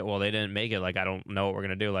 oh shit, well they didn't make it. Like I don't know what we're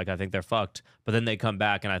gonna do. Like I think they're fucked. But then they come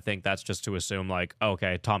back, and I think that's just to assume like,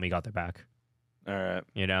 okay, Tommy got their back. All right.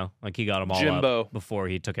 You know, like he got them all Jimbo. up before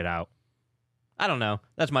he took it out. I don't know.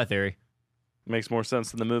 That's my theory. Makes more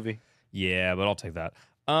sense than the movie. Yeah, but I'll take that.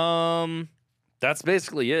 That's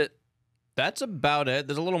basically it. That's about it.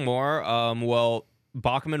 There's a little more. Well,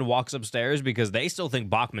 Bachman walks upstairs because they still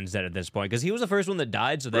think Bachman's dead at this point because he was the first one that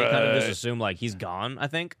died, so they kind of just assume like he's gone, I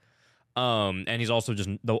think. And he's also just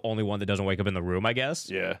the only one that doesn't wake up in the room, I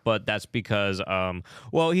guess. Yeah. But that's because,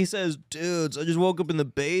 well, he says, dudes, I just woke up in the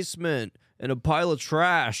basement in a pile of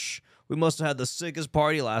trash. We must have had the sickest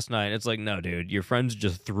party last night. It's like, no, dude, your friends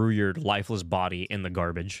just threw your lifeless body in the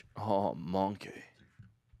garbage. Oh, monkey.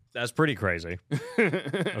 That's pretty crazy.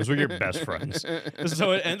 Those were your best friends.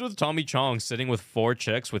 So it ends with Tommy Chong sitting with 4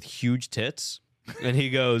 chicks with huge tits. And he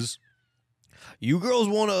goes, you girls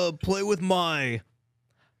want to play with my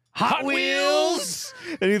Hot Wheels?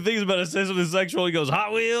 And he thinks about to say something sexual. He goes,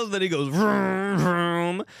 Hot Wheels. Then he goes, vroom,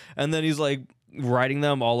 vroom. And then he's like riding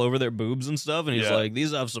them all over their boobs and stuff. And he's like,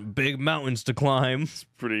 these have some big mountains to climb. It's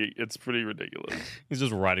pretty ridiculous. He's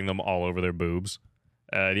just riding them all over their boobs.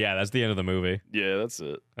 Yeah, that's the end of the movie. Yeah, that's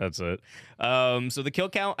it. That's it. So the kill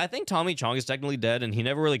count, I think Tommy Chong is technically dead, and he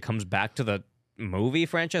never really comes back to the movie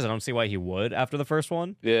franchise. I don't see why he would after the first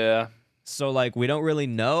one. Yeah. So, like, we don't really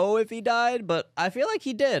know if he died, but I feel like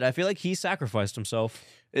he did. I feel like he sacrificed himself.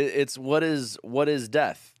 It's what is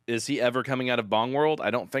death? Is he ever coming out of Bong World?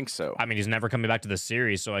 I don't think so. I mean, he's never coming back to the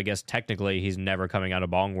series, so I guess technically he's never coming out of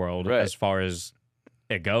Bong World as far as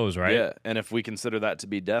it goes, right? Yeah, and if we consider that to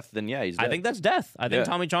be death, then yeah, he's dead. I think that's death. I think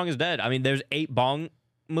Tommy Chong is dead. I mean, there's 8 Bong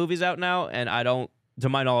movies out now, and to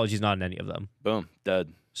my knowledge, he's not in any of them. Boom,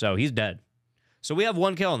 dead. So he's dead. So we have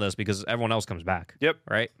 1 kill in this because everyone else comes back. Yep.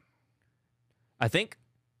 Right? I think...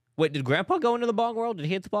 Wait, did Grandpa go into the bong world? Did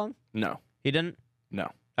he hit the bong? No. He didn't?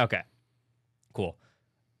 No. Okay. Cool.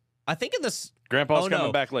 I think in this... Grandpa's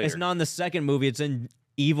coming back later. It's not in the second movie. It's in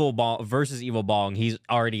Evil Bong versus Evil Bong. He's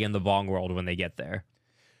already in the bong world when they get there.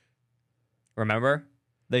 Remember?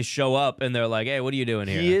 They show up and they're like, hey, what are you doing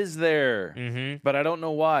here? He is there. Mm-hmm. But I don't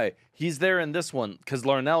know why. He's there in this one because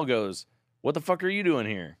Larnell goes, what the fuck are you doing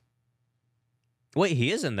here? Wait,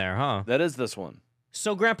 he is in there, huh? That is this one.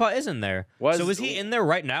 So Grandpa is in there. So is he in there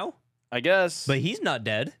right now? I guess. But he's not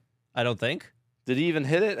dead, I don't think. Did he even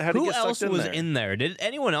hit it? How did he Who get sucked else in was there? in there? Did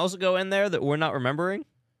anyone else go in there that we're not remembering?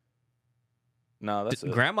 No, that's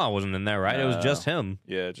it. Grandma wasn't in there, right? It was just him.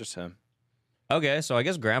 Yeah, just him. Okay, so I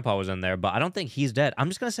guess Grandpa was in there, but I don't think he's dead. I'm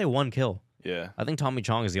just going to say 1 kill. Yeah. I think Tommy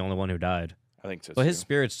Chong is the only one who died. I think so, But his too.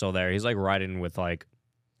 spirit's still there. He's like riding with like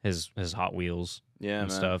his Hot Wheels Yeah, and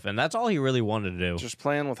man. stuff. And that's all he really wanted to do. Just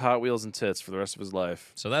playing with Hot Wheels and tits for the rest of his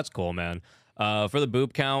life. So that's cool, man. For the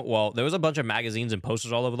boob count, well, there was a bunch of magazines and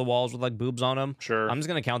posters all over the walls with like boobs on them. Sure. I'm just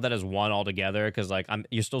gonna count that as one altogether because like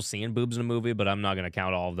you're still seeing boobs in a movie, but I'm not gonna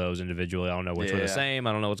count all of those individually. I don't know which were the same.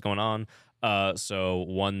 I don't know what's going on. So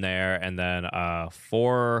 1 there, and then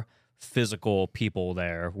 4 physical people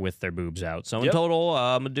there with their boobs out. So in total,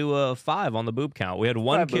 I'm gonna do a 5 on the boob count. We had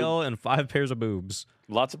 1 kill and 5 pairs of boobs.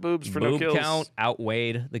 Lots of boobs for Boob no kills. count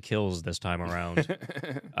outweighed the kills this time around.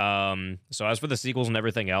 So as for the sequels and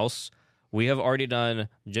everything else, we have already done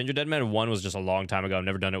Ginger Dead Man 1 was just a long time ago. I've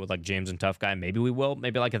never done it with like James and Tough Guy. Maybe we will.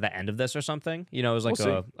 Maybe like at the end of this or something. You know, it was like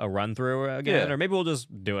We'll a run through again. Yeah. Or maybe we'll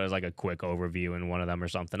just do it as like a quick overview in one of them or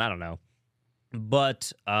something. I don't know.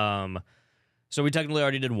 But so we technically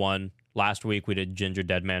already did 1. Last week we did Ginger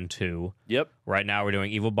Dead Man 2. Yep. Right now we're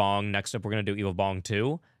doing Evil Bong. Next up we're gonna do Evil Bong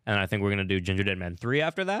 2. And I think we're gonna do Ginger Dead Man 3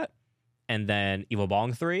 after that. And then Evil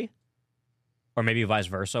Bong 3. Or maybe vice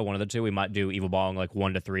versa, one of the two. We might do Evil Bong like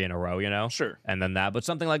 1 to 3 in a row, you know? Sure. And then that, but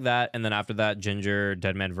something like that. And then after that, Ginger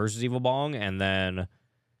Dead Man versus Evil Bong. And then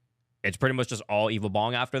it's pretty much just all Evil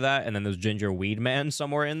Bong after that. And then there's Ginger Weed Man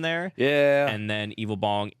somewhere in there. Yeah. And then Evil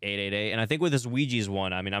Bong 888. And I think with this Ouija's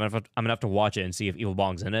one, I mean, I'm gonna have to watch it and see if Evil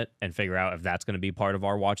Bong's in it and figure out if that's gonna be part of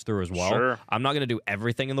our watch through as well. Sure. I'm not gonna do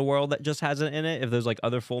everything in the world that just has it in it. If there's like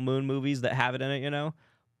other full moon movies that have it in it, you know.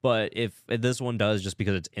 But if this one does, just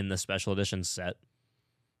because it's in the special edition set,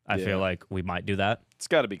 I feel like we might do that. It's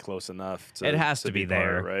got to be close enough. It has to be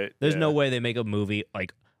there, right? There's no way they make a movie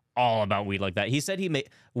like all about weed like that. He said he made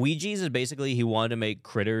Ouija's is basically he wanted to make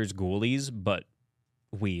Critters Ghoulies, but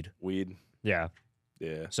weed. Weed. Yeah.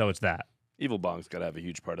 Yeah. So it's that. Evil Bong's got to have a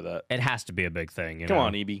huge part of that. It has to be a big thing. Come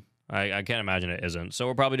on, EB. I can't imagine it isn't. So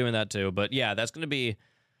we're probably doing that too. But yeah, that's going to be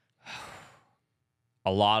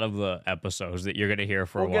a lot of the episodes that you're going to hear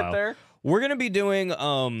for a while. We'll get there. We're going to be doing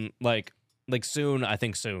like soon, I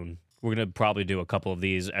think soon. We're going to probably do a couple of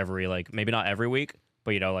these every like maybe not every week,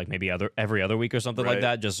 but you know like maybe every other week or something like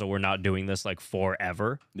that, just so we're not doing this like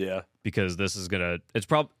forever. Yeah. Because this is going to it's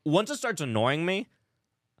probably once it starts annoying me,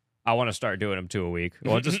 I want to start doing them 2 a week.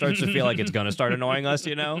 Once it starts to feel like it's going to start annoying us,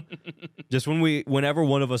 you know? Just whenever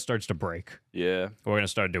one of us starts to break. Yeah. We're going to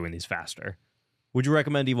start doing these faster. Would you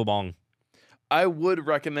recommend Evil Bong? I would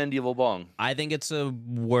recommend Evil Bong. I think it's a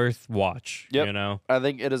worth watch, Yep. you know? I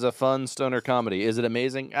think it is a fun stoner comedy. Is it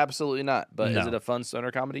amazing? Absolutely not. But No. is it a fun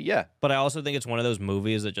stoner comedy? Yeah. But I also think it's one of those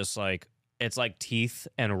movies that just like, it's like teeth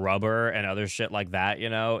and rubber and other shit like that, you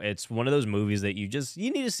know? It's one of those movies that you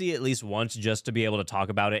need to see at least once just to be able to talk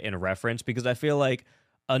about it in reference, because I feel like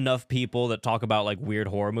enough people that talk about like weird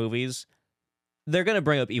horror movies, they're going to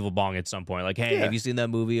bring up Evil Bong at some point. Like, hey, have you seen that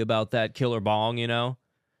movie about that killer bong, you know?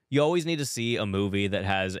 You always need to see a movie that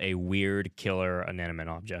has a weird killer inanimate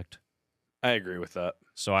object. I agree with that.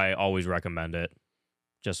 So I always recommend it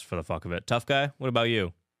just for the fuck of it. Tough Guy, what about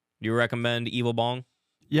you? Do you recommend Evil Bong?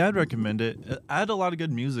 Yeah, I'd recommend it. It had a lot of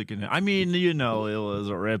good music in it. I mean, you know, it was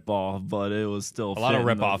a ripoff, but it was still a lot of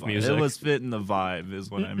rip-off music. It was fitting the vibe, is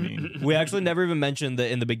what I mean. We actually never even mentioned that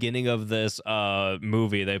in the beginning of this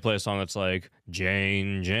movie, they play a song that's like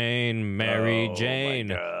Jane, Jane, Mary Jane.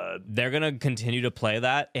 My God. They're gonna continue to play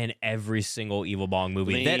that in every single Evil Bong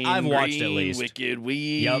movie that I've watched, green, at least. Wicked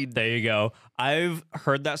weed. Yep, there you go. I've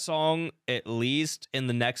heard that song at least in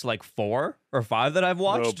the next like 4 or 5 that I've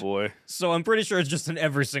watched. Oh boy. So I'm pretty sure it's just in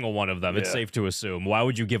every single one of them. It's Yeah. safe to assume. Why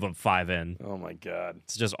would you give up 5 in? Oh my God.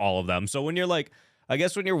 It's just all of them. So when you're like, I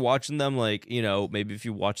guess when you're watching them, like, you know, maybe if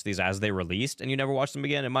you watch these as they released and you never watch them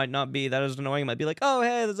again, it might not be that as annoying. It might be like, oh,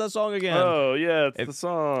 hey, there's that song again. Oh yeah, it's If the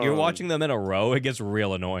song. You're watching them in a row, it gets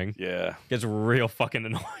real annoying. Yeah. It gets real fucking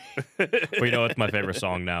annoying. But you know, it's my favorite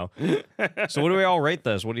song now. So what do we all rate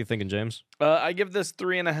this? What are you thinking, James? I give this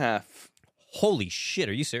 3.5. Holy shit,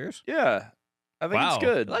 are you serious? Yeah. I think it's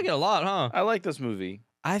good. I like it a lot, huh? I like this movie.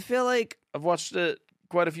 I feel like I've watched it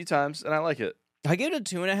quite a few times, and I like it. I give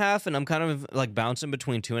it a 2.5, and I'm kind of like bouncing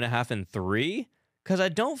between 2.5 and 3 because I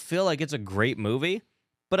don't feel like it's a great movie,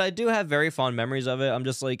 but I do have very fond memories of it. I'm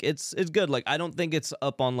just like, it's good. Like, I don't think it's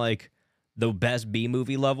up on like the best B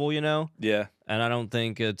movie level, you know? Yeah. And I don't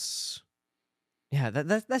think it's, yeah,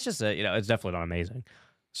 that's just it. You know, it's definitely not amazing.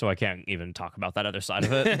 So I can't even talk about that other side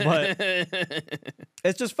of it, but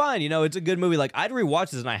it's just fine. You know, it's a good movie. Like, I'd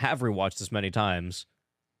rewatch this, and I have rewatched this many times.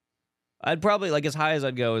 I'd probably, like, as high as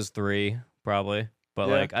I'd go is 3, probably. But,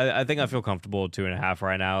 Yeah. like, I think I feel comfortable at 2.5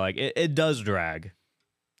 right now. Like, it does drag.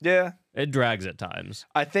 Yeah. It drags at times.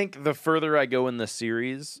 I think the further I go in the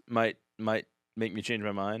series might make me change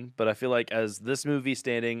my mind. But I feel like as this movie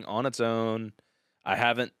standing on its own, I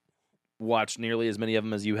haven't watched nearly as many of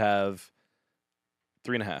them as you have.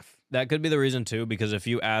 3.5. That could be the reason, too, because if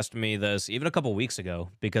you asked me this even a couple weeks ago,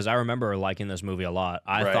 because I remember liking this movie a lot,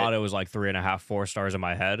 I thought it was like 3.5, 4 stars in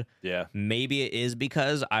my head. Yeah. Maybe it is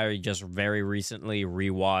because I just very recently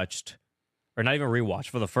rewatched, or not even rewatched,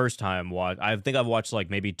 for the first time. I think I've watched like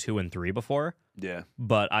maybe 2 and 3 before. Yeah.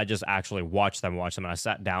 But I just actually watched them, and I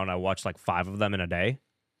sat down, I watched like 5 of them in a day.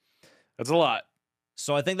 That's a lot.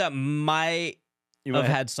 So I think that might have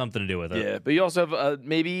had something to do with it. Yeah, but you also have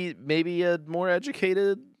maybe a more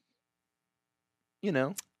educated, you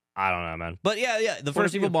know. I don't know, man. But yeah, the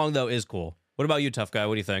first Evil Bong, though, is cool. What about you, tough guy?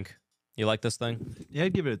 What do you think? You like this thing? Yeah,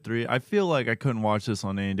 I'd give it a 3. I feel like I couldn't watch this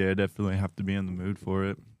on any day. I definitely have to be in the mood for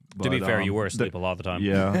it. But, to be fair, you were asleep a lot of the time.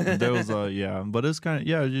 Yeah, there was but it's kind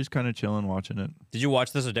of just kind of chilling watching it. Did you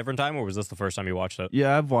watch this a different time, or was this the first time you watched it?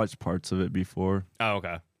 Yeah, I've watched parts of it before. Oh,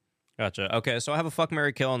 okay. Gotcha. Okay, so I have a fuck,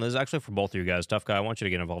 marry, kill, and this is actually for both of you guys. Tough guy, I want you to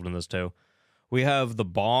get involved in this too. We have the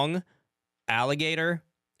Bong, alligator,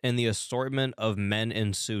 and the assortment of men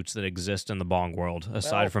in suits that exist in the Bong world,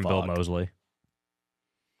 aside from Bill Moseley.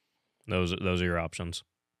 Those are your options.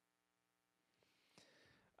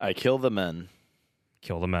 I kill the men.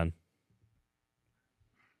 Kill the men.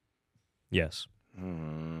 Yes.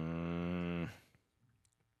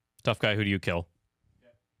 Tough guy, who do you kill?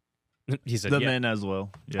 He said the men as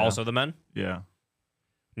well. Yeah. Also the men? Yeah.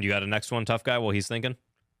 You got a next one, tough guy, while he's thinking?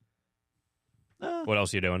 What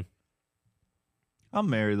else are you doing? I'll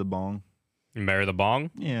marry the Bong. You marry the Bong?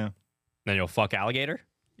 Yeah. Then you'll fuck alligator?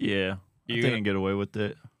 Yeah. I think I can get away with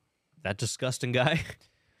it. That disgusting guy?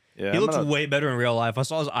 Yeah, he looks way better in real life. I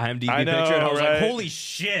saw his IMDb picture and I was like, holy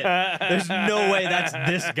shit. There's no way that's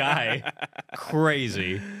this guy.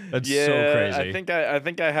 Crazy. That's so crazy. I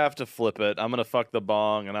think I have to flip it. I'm gonna fuck the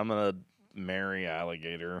Bong and I'm gonna marry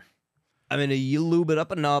alligator. I mean, you lube it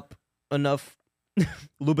up enough.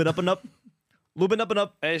 Lube it up enough.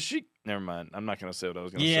 Hey, never mind. I'm not gonna say what I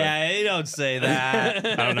was gonna say. Yeah, you don't say that.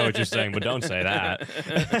 I don't know what you're saying, but don't say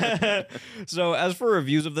that. So, as for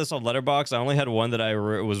reviews of this on Letterboxd, I only had one that I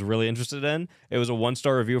was really interested in. It was a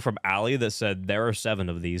 1-star review from Allie that said there are 7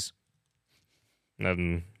 of these.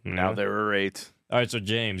 Now there are 8. All right, so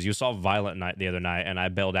James, you saw Violent Night the other night, and I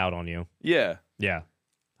bailed out on you. Yeah. Yeah.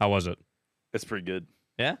 How was it? It's pretty good.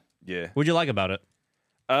 Yeah? Yeah. What'd you like about it?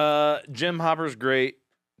 Jim Hopper's great.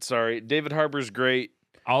 Sorry, David Harbour's great.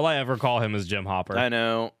 All I ever call him is Jim Hopper. I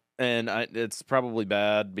know, and it's probably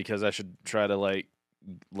bad because I should try to like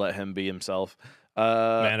let him be himself.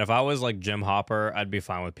 Man, if I was like Jim Hopper, I'd be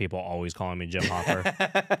fine with people always calling me Jim Hopper.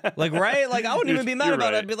 Like, right? Like, I wouldn't even be mad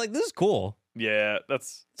about it. I'd be like, this is cool. Yeah,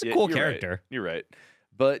 it's a cool character. Right. You're right.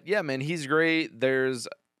 But yeah, man, he's great. There's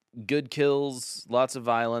good kills, lots of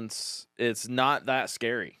violence. It's not that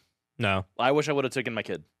scary. No. I wish I would have taken my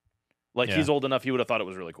kid. Like, he's old enough, he would have thought it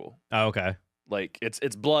was really cool. Oh, okay. Like,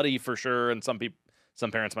 it's bloody for sure, and some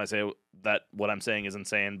parents might say that what I'm saying is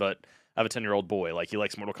insane, but I have a 10-year-old boy. Like, he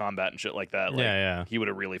likes Mortal Kombat and shit like that. Like, yeah. He would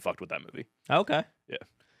have really fucked with that movie. Okay. Yeah.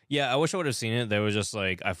 Yeah, I wish I would have seen it. There was just,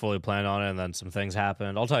 like, I fully planned on it, and then some things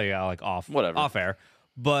happened. I'll tell you, like, off air.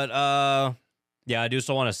 But, yeah, I do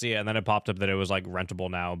still want to see it, and then it popped up that it was, like,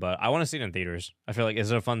 rentable now, but I want to see it in theaters. I feel like,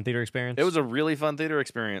 is it a fun theater experience? It was a really fun theater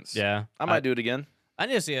experience. Yeah. I might do it again. I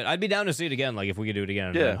need to see it. I'd be down to see it again, like if we could do it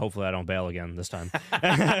again. Yeah. And hopefully I don't bail again this time.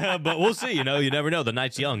 But we'll see. You know, you never know. The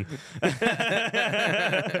night's young.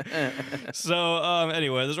 So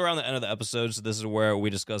anyway, this is around the end of the episode. So this is where we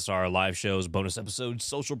discuss our live shows, bonus episodes,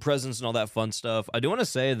 social presence, and all that fun stuff. I do want to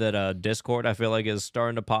say that Discord, I feel like, is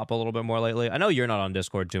starting to pop a little bit more lately. I know you're not on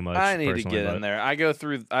Discord too much. I need to get in there. I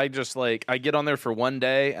get on there for one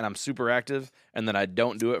day and I'm super active, and then I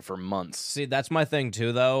don't do it for months. See, that's my thing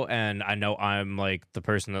too, though. And I know I'm like the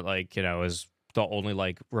person that, like, you know, is the only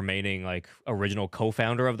like remaining like original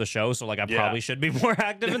co-founder of the show, so like I probably should be more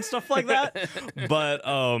active and stuff like that. But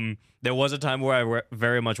there was a time where I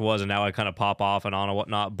very much was, and now I kind of pop off and on and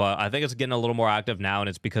whatnot. But I think it's getting a little more active now, and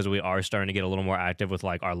it's because we are starting to get a little more active with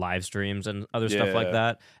like our live streams and other stuff like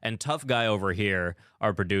that. And Tough Guy over here,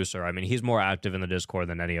 our producer, I mean, he's more active in the Discord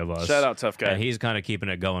than any of us. Shout out Tough Guy. And he's kind of keeping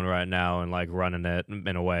it going right now and like running it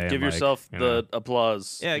in a way. Give and, yourself the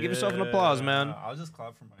applause. Yeah, give yourself an applause, man. I'll just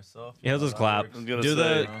clap for myself. Yeah, he'll just clap. Do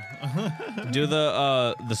the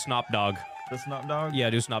Snop Dog. The Snop Dog? Yeah,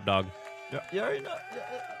 do Snop Dog. Yeah.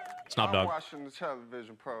 Snop Dog. Watching the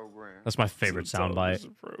television program. That's my favorite soundbite.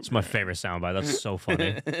 It's my favorite soundbite. That's so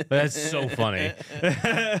funny. That's so funny.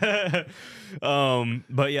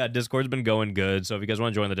 But yeah, Discord's been going good. So if you guys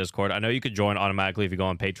want to join the Discord, I know you could join automatically if you go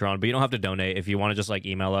on Patreon, but you don't have to donate. If you want to just like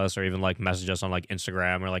email us or even like message us on like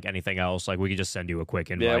Instagram or like anything else, like we could just send you a quick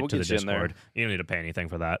invite to the Discord. You don't need to pay anything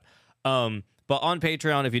for that. But on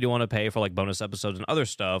Patreon, if you do want to pay for like bonus episodes and other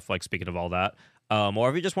stuff, like speaking of all that, or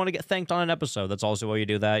if you just want to get thanked on an episode, that's also why you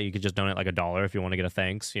do that. You could just donate like $1 if you want to get a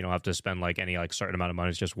thanks. You don't have to spend like any like certain amount of money.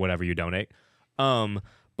 It's just whatever you donate.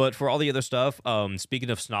 But for all the other stuff, speaking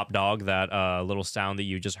of Snop Dog, that little sound that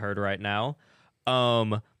you just heard right now,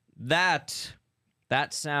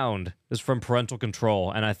 that sound is from Parental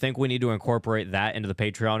Control, and I think we need to incorporate that into the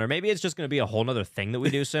Patreon, or maybe it's just going to be a whole nother thing that we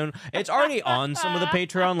do soon. It's already on some of the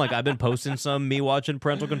Patreon. Like, I've been posting some me watching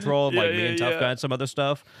Parental Control, and me and Tough Guy and some other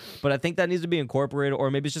stuff, but I think that needs to be incorporated, or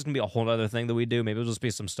maybe it's just going to be a whole other thing that we do. Maybe it'll just be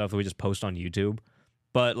some stuff that we just post on YouTube.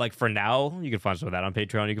 But, like, for now, you can find some of that on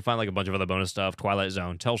Patreon. You can find, like, a bunch of other bonus stuff. Twilight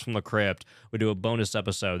Zone, Tales from the Crypt. We do a bonus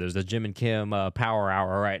episode. There's the Jim and Kim Power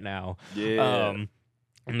Hour right now. Yeah.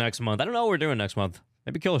 Next month. I don't know what we're doing next month.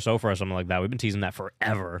 Maybe Killer Sofa or something like that. We've been teasing that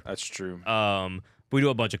forever. That's true. We do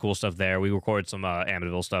a bunch of cool stuff there. We record some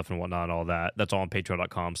Amityville stuff and whatnot and all that. That's all on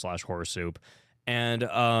patreon.com/horrorsoup. And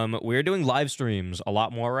we're doing live streams a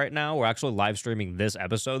lot more right now. We're actually live streaming this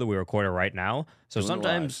episode that we recorded right now. So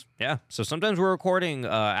sometimes we're recording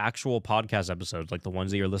actual podcast episodes, like the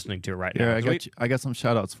ones that you're listening to right now. I got some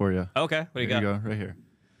shout outs for you. Okay. What do you got? Here you go, right here.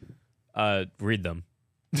 Read them.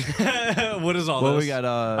 What is all this? We got,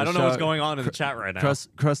 I don't know what's going on in the chat right now.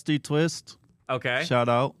 Krusty Twist. Okay. Shout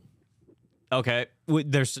out. Okay.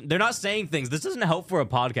 They're not saying things. This doesn't help for a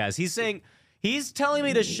podcast. He's telling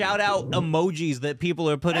me to shout out emojis that people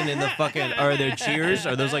are putting in the fucking, are there cheers?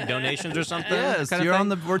 Are those like donations or something? Yes,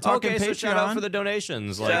 we're talking Patreon. So shout out for the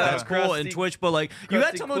donations. Like, that's cool. And Twitch, but like, you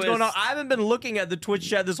gotta tell me what's going on. I haven't been looking at the Twitch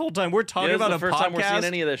chat this whole time. We're talking about a podcast. This is the first time we're seeing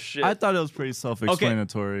any of this shit. I thought it was pretty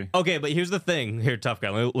self-explanatory. Okay, but here's the thing. Here, Tough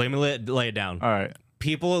Guy, let me lay it down. All right.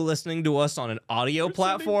 People are listening to us on an audio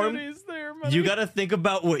platform. You got to think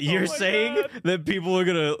about what you're saying. God. That people are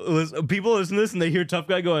gonna listen. People listen to this and they hear Tough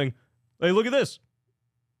Guy going, "Hey, look at this!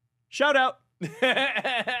 Shout out!"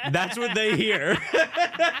 That's what they hear.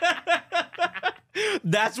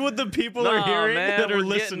 That's what the people are hearing that are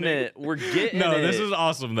listening. We're getting it. No, this is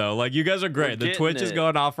awesome though. Like, you guys are great. The Twitch is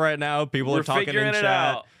going off right now. People are talking in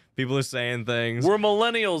chat. People are saying things. We're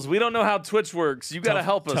millennials. We don't know how Twitch works. You got to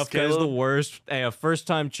help us, Tough Guy's the worst. Hey, a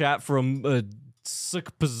first-time chat from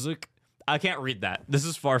Sikpazik. I can't read that. This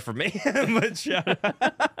is far from me. But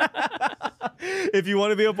if you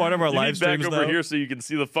want to be a part of our live streams, back over here so you can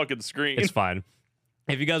see the fucking screen. It's fine.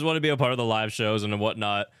 If you guys want to be a part of the live shows and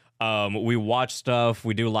whatnot, we watch stuff.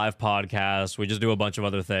 We do live podcasts. We just do a bunch of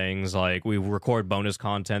other things. Like, we record bonus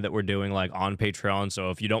content that we're doing like on Patreon.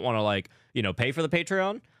 So if you don't want to like, pay for the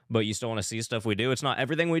Patreon, but you still want to see stuff we do, it's not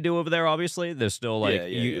everything we do over there, obviously. There's still like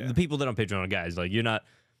the people that are on Patreon, guys, like you're not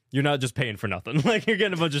just paying for nothing. Like, you're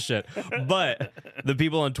getting a bunch of shit. But the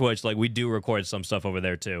people on Twitch, like, we do record some stuff over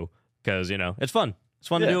there too. Because, it's fun. It's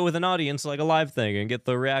fun to do it with an audience, like a live thing, and get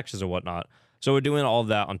the reactions or whatnot. So we're doing all of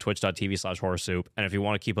that on twitch.tv/horrorsoup. And if you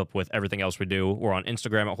want to keep up with everything else we do, we're on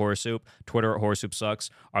Instagram at HorrorSoup, Twitter at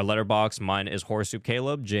HorrorSoupSucks. Our letterbox, mine is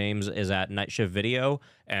HorrorSoupCaleb. James is at Night Shift Video.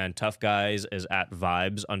 And Tough Guys is at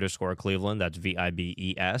Vibes_Cleveland. That's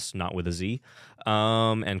VIBES, not with a Z.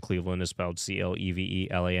 And Cleveland is spelled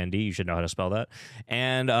CLEVELAND. You should know how to spell that.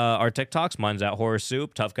 And our TikToks, mine's at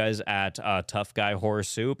HorrorSoup. Tough Guys at Tough Guy Horror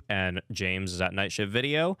Soup. And James is at Night Shift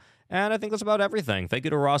Video. And I think that's about everything. Thank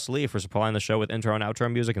you to Ross Lee for supplying the show with intro and outro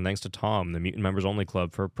music, and thanks to Tom, the Mutant Members Only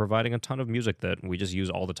Club, for providing a ton of music that we just use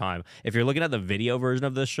all the time. If you're looking at the video version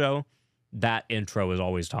of this show, that intro is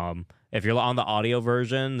always Tom. If you're on the audio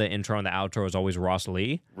version, the intro and the outro is always Ross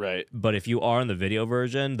Lee. Right. But if you are in the video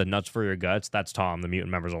version, the Nuts for Your Guts, that's Tom, the Mutant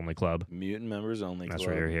Members Only Club. Mutant Members Only Club. That's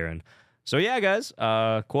what you're hearing. So yeah, guys,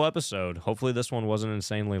 cool episode. Hopefully this one wasn't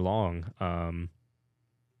insanely long.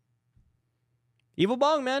 Evil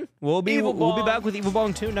Bong, man. We'll be back with Evil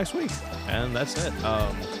Bong 2 next week. And that's it.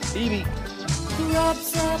 Evie.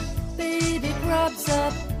 Grubs up, baby, grubs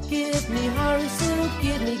up. Give me horror soup,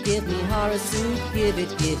 give me horror soup, give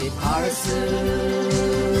it horror soup,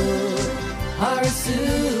 horror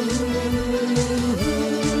soup.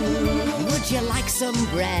 Would you like some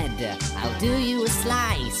bread? I'll do you a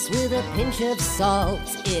slice with a pinch of salt.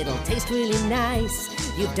 It'll taste really nice.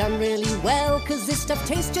 You've done really well, 'cause this stuff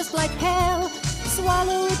tastes just like hell.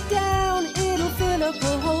 Swallow it down, it'll fill up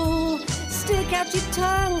a hole. Stick out your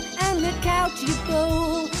tongue and lick out your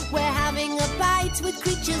bowl. We're having a bite with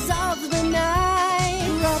creatures of the night.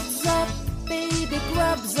 Grubs up, baby,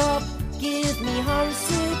 grubs up. Give me horror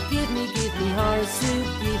soup, give me horror soup,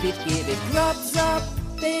 give it. Grubs up,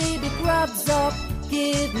 baby, grubs up.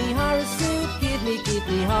 Give me horror soup, give me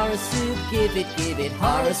horror soup, give it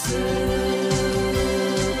horror soup,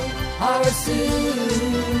 horror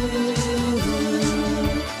soup.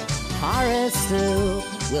 Horror soup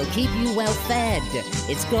will keep you well fed.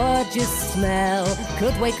 Its gorgeous smell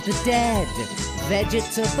could wake the dead.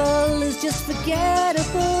 Vegetable is just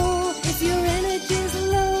forgettable. If your energy's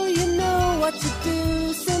low, you know what to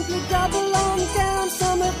do. Simply gobble on down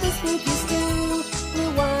some of this spooky stew.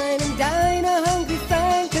 We'll wine and dine a hungry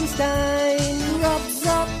Frankenstein. Grubs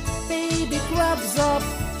up, baby, grubs up.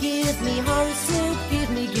 Give me horror soup, give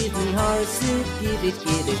me horror soup, give it.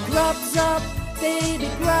 Grubs up, baby,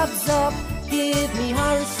 grubs up. Give me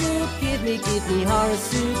horror soup, give me horror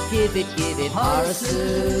soup, give it horror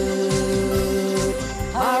soup,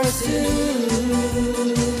 horror soup.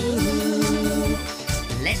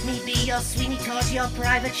 Let me be your Sweeney Todd, your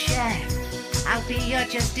private chef. I'll be your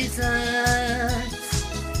just desserts.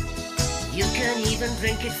 You can even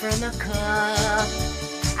drink it from a cup.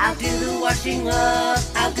 I'll do the washing up,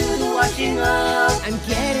 I'll do the washing up. I'm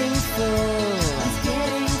getting full,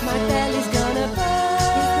 my belly's gonna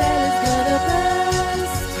burst, his belly's gonna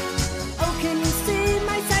burst. Oh, can you see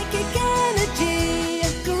my psychic energy?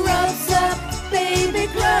 Grubs up, baby,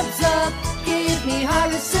 grubs up. Give me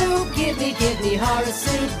horror soup, give me horror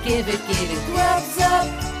soup, give it. Grubs up,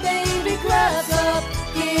 baby, grubs up.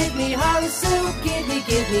 Give me horror soup, give me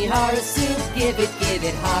horror soup, give it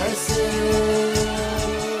horror soup,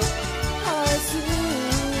 horror soup.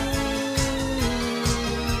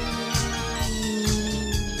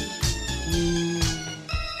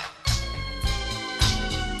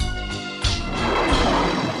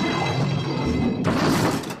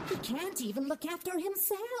 He can't even look after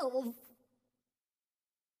himself.